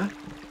 sire.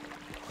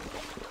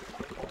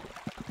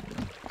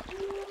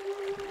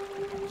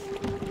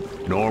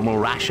 Normal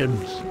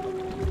rations.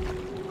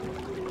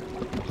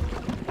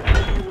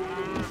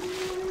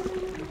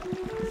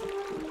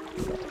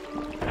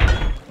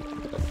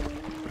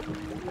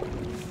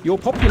 Your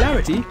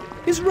popularity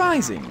is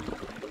rising.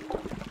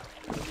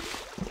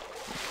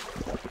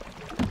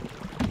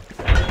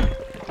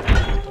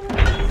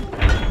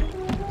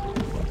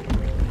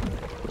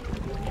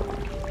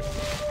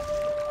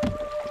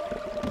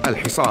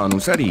 الحصان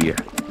سريع.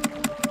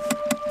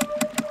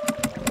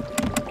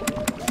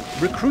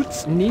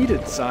 Recruits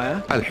needed,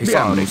 sire.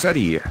 الحصان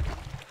سريع.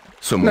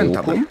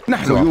 سموكم.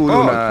 نحن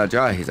خيولنا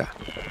جاهزة.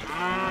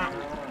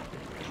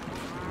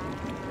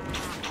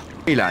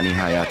 إلى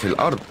نهايات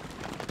الأرض.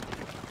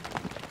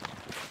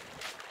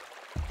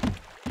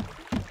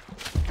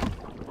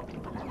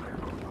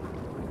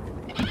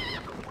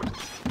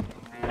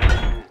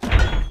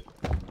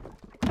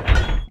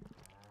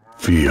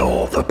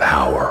 Feel the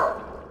power.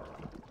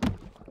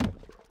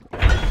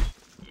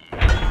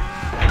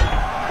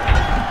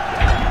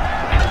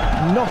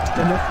 Not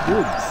enough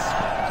goods.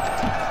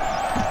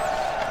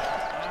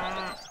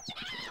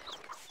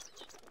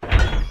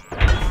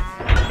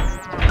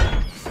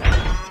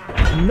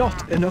 Not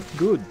enough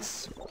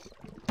goods.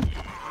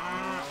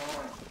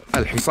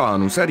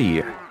 الحصان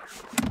سريع.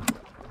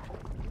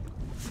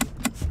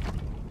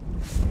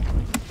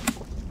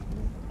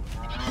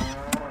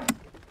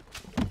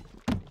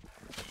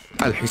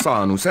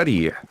 الحصان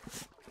سريع.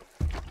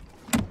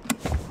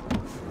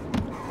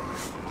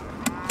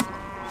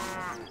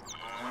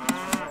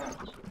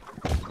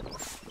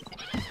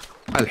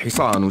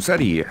 الحصان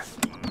سريع.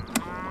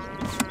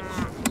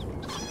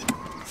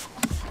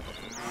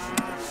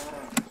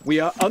 We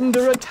are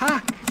under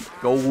attack.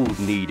 Gold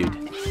needed.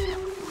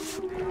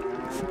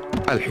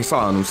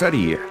 الحصان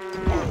سريع.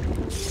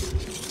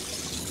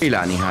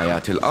 إلى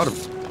نهايات الأرض.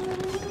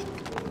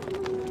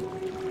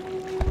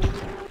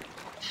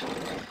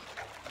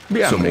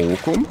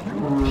 سموكم.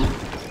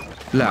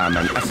 لا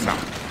من أسرع.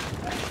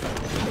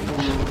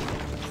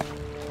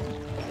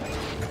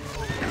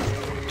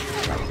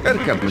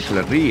 اركب مثل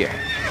الريح.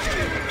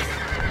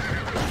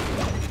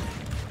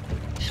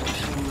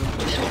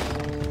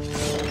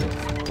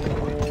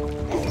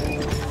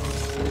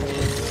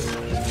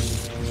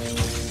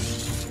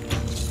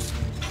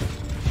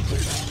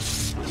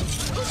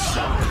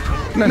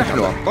 نحن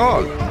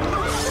أبطال.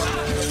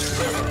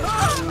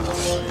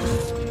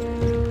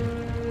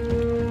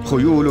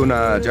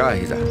 خيولنا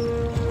جاهزة.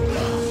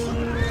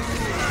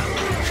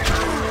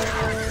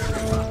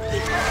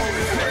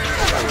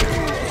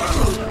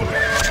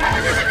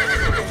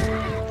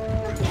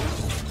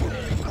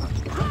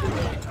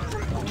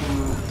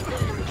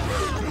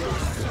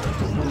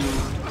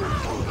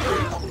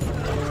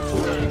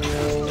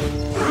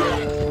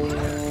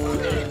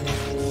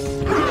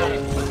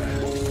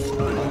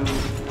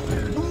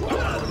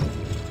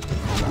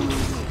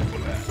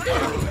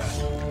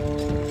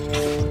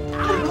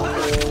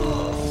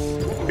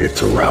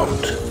 It's a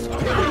rout.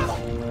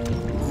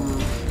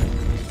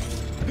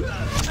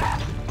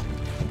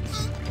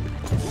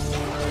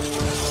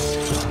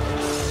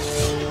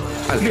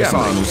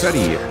 الحصان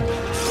سريع.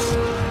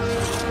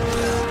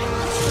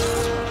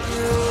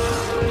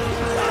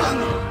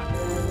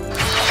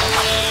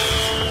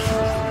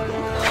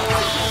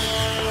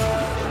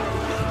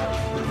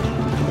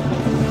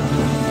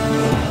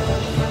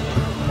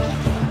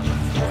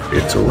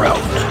 It's a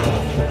rout.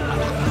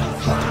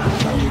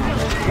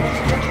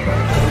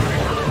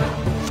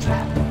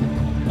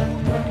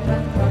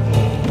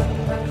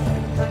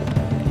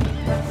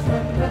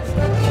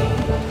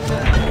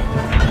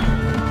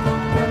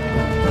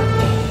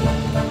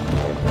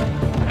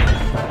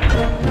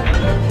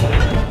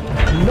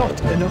 Not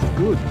enough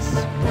goods.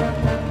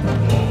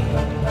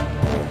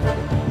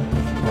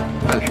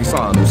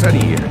 الحصان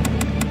سريع.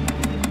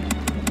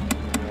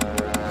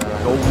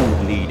 Gold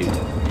needed.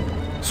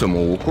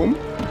 سموكم.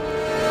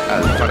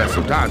 الفرس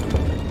تعدو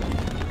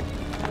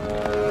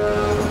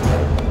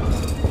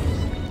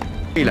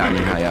إلى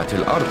نهايات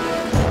الأرض.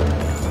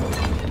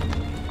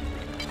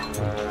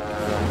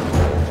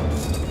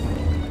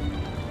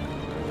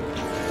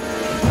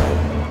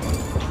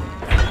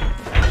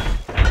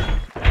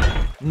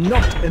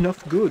 Not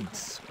enough goods.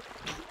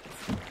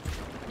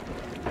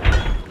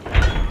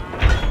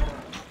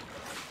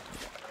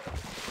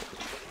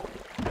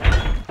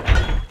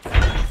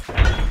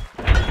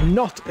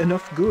 Not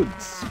enough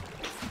goods.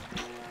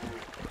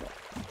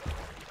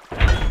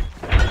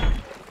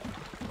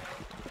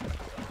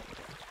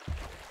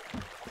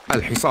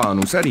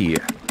 الحصان سريع.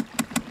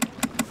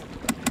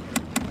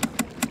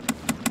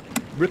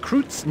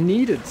 Recruits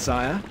needed,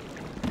 sire.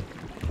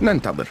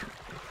 ننتظر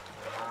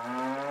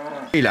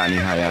إلى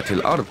نهايات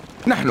الأرض.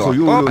 نحن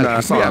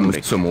خيولنا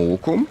بأمرك.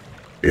 سموكم.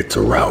 It's a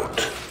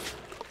rout.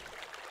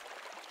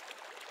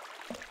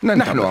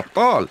 نحن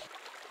أبطال.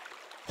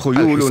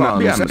 خيولنا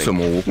بأمرك.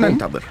 سموكم.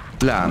 ننتظر.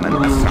 لا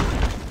من أسرع.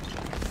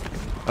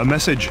 A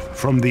message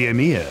from the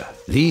Emir.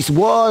 This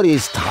war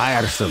is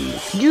tiresome.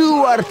 You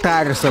are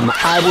tiresome.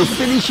 I will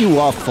finish you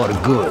off for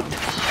good.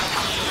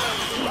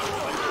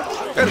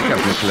 اركب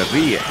مثل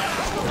الريح.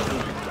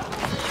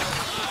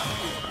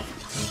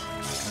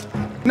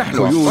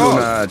 نحن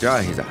خيولنا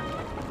جاهزة.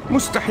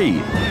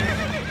 مستحيل.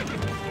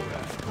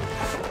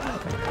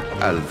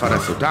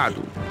 الفرس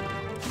تعدو.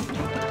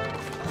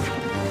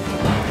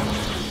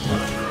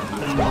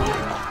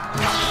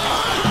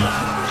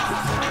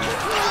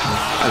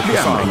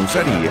 الحصان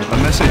سريع. A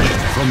message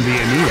from the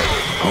Emir.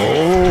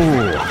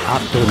 Oh,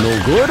 up to no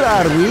good,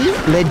 are we?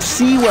 Let's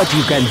see what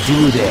you can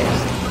do there.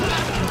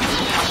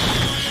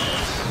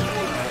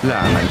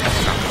 لا من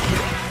أسرع.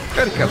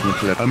 اركب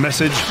مثل A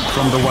message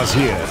from the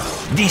Wazir.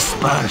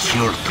 Disperse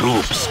your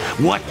troops.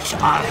 What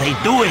are they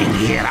doing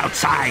here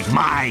outside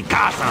my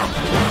castle?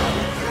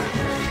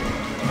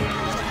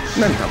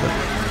 ننتظر.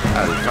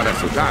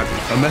 الفرس تعدو.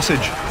 A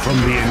message from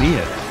the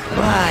Emir.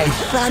 By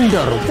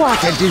thunder, what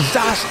a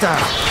disaster!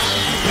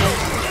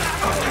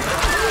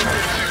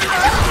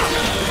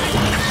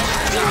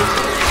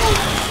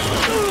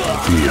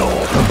 Feel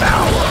the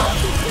power.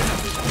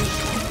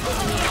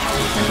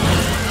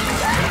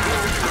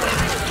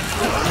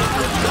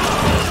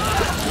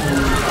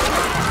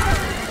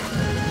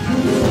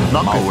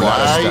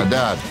 مولاي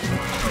استعداد.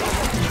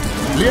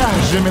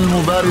 ليهجم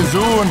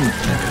المبارزون.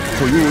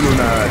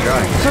 خيولنا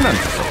جاهزة.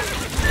 سننتصر.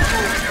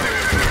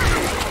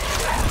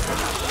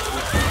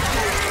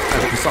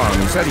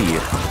 الحصان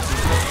سريع.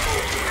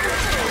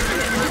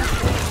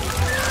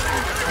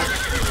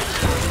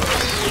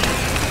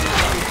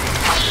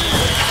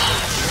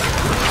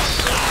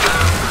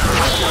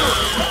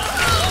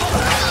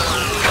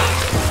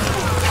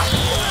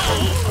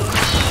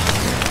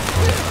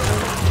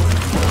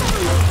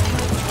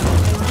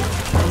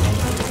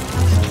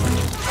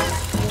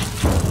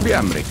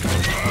 بأمرك.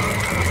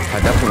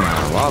 هدفنا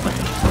واضح.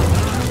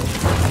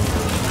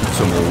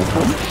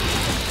 سموكم.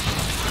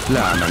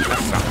 لا من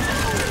أسرع.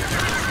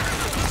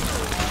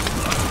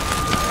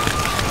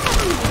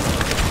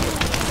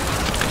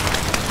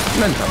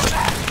 ننتظر.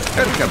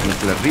 اركب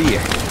مثل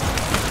الريح.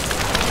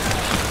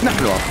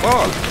 نحن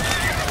أبطال.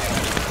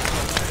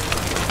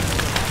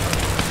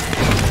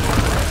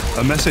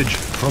 A message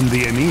from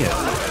the Emir.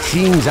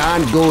 Things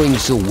aren't going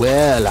so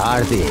well,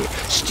 are they?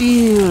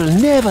 Still,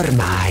 never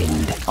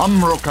mind.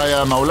 أمرك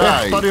يا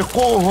مولاي.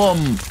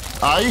 اخترقوهم.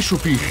 أعيش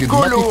في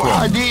خدمتكم. كلوا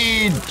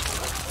حديد.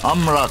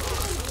 أمرك.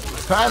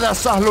 هذا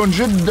سهل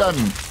جدا.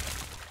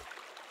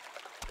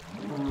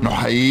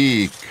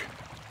 نحييك.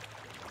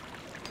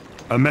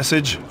 A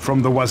message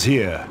from the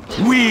Wazir.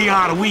 We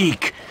are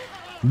weak.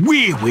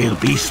 We will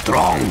be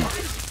strong.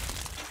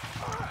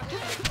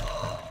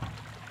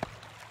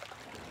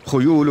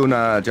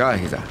 خيولنا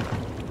جاهزة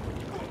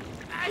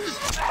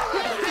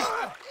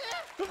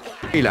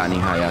إلى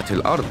نهايات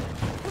الأرض.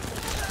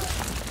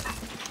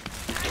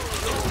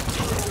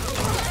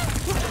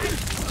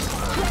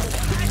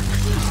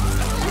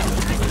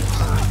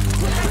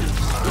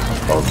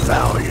 A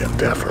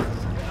valiant effort.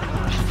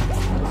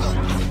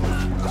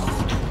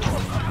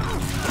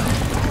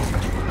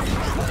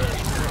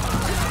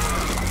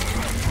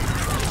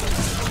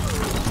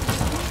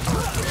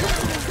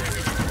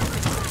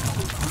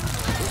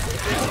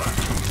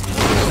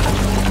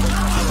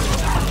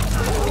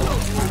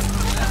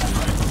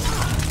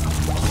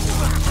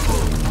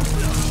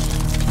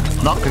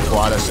 نقف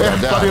على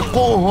استعداد.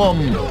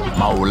 اخترقوهم.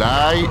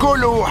 مولاي.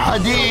 كلوا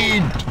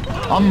حديد.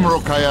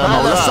 أمرك يا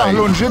مولاي. هذا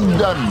سهل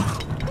جدا.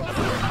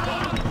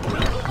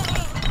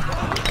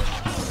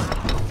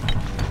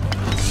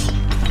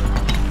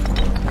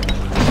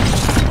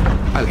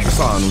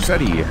 الحصان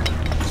سريع.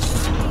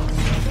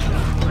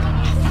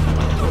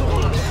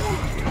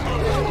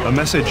 A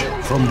message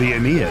from the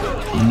Emir.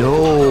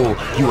 No,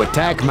 you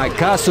attack my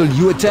castle,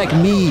 you attack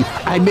me.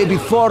 I may be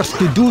forced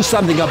to do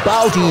something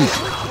about it.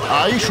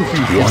 أعيش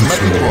في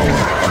خدمتكم.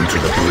 Onto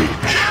the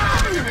breach.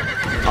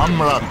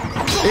 أمرك.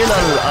 إلى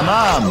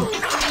الأمام.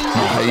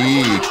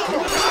 نحييك.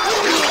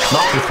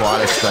 نقف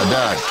على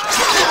استعداد.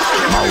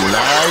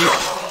 مولاي.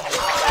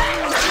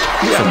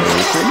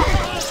 سمعكم.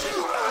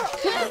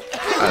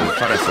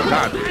 الفرس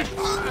بعد.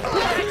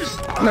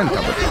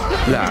 ننتظر.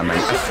 لا من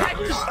أسرع.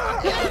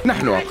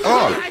 نحن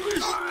أبطال.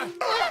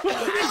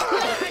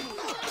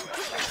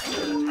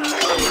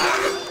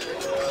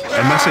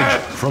 A message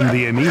from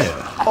the Emir.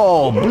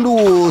 Oh,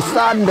 Blue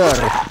Thunder!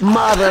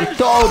 Mother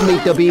told me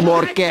to be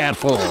more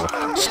careful.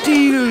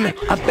 Still,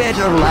 a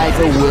better life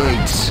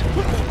awaits.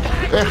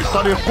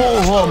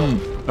 اخترقوهم.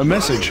 A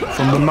message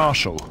from the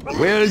Marshal.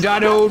 Well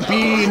done, old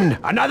bean.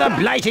 Another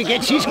blighter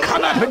gets his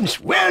comeuppance.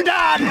 Well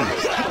done.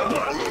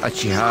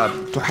 الشهاب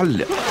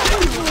تحلق.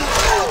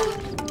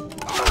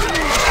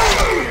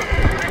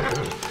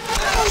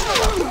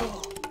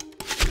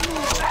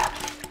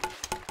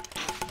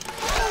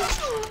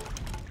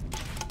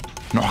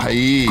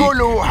 نحييك.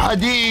 كلوا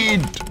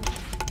حديد.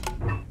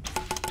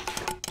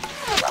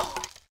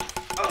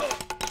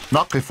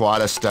 نقف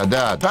على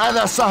استعداد.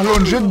 هذا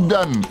سهل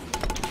جدا.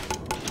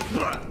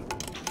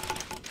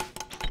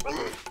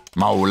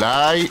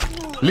 مولاي.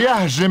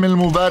 ليهجم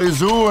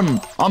المبارزون.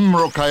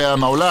 أمرك يا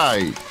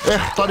مولاي.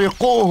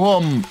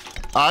 اخترقوهم.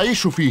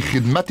 أعيش في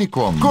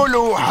خدمتكم.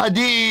 كلوا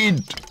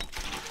حديد.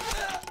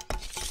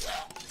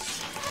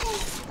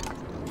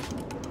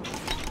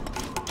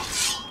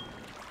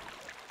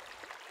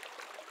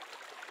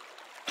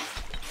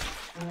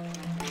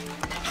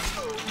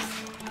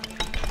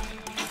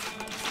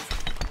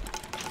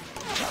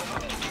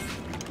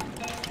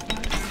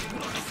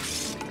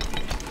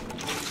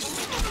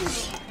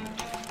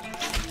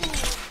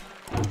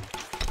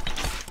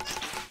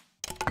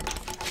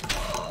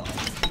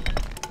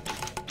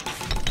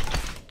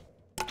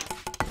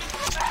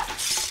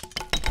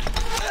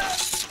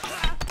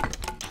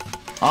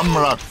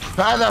 أمرك.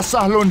 هذا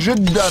سهل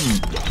جدا.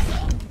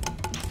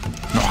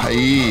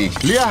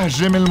 نحييك.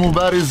 ليهجم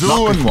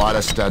المبارزون. نقف على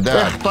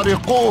استعداد.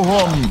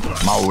 اخترقوهم.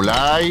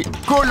 مولاي.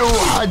 كلوا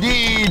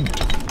حديد.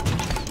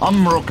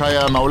 أمرك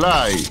يا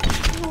مولاي.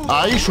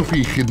 أعيش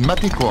في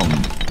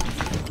خدمتكم.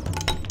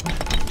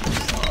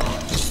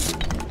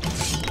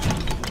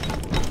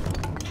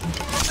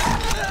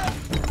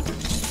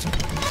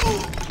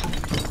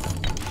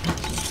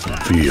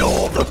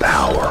 Feel the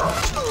power.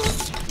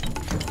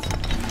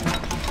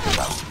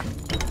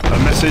 A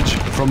message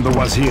from the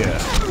Wazir.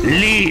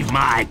 Leave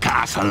my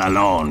castle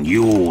alone,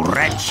 you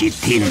wretched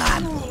tin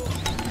man.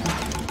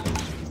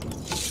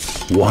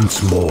 Once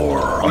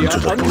more onto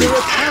the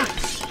breach.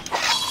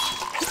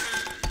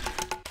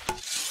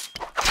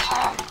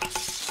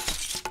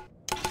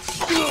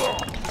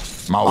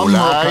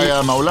 مولاي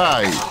يا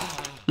مولاي.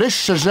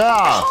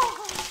 للشجاعة.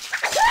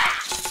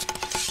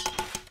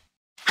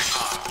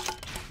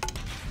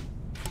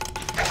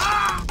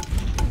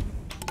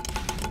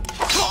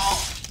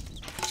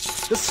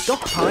 The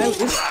stockpile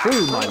is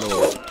full, my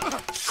lord.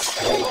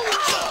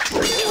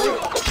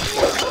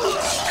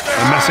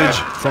 A message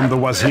from the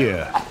Wazir.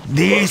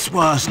 This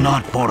was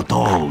not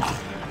foretold.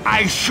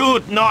 I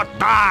should not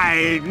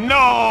die,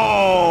 no!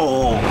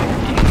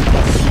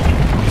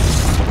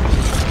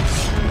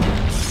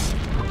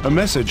 A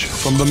message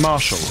from the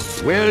Marshal.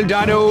 Well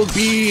done, old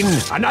bean.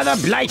 Another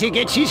blighter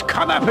gets his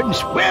comeuppance.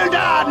 Well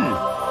done.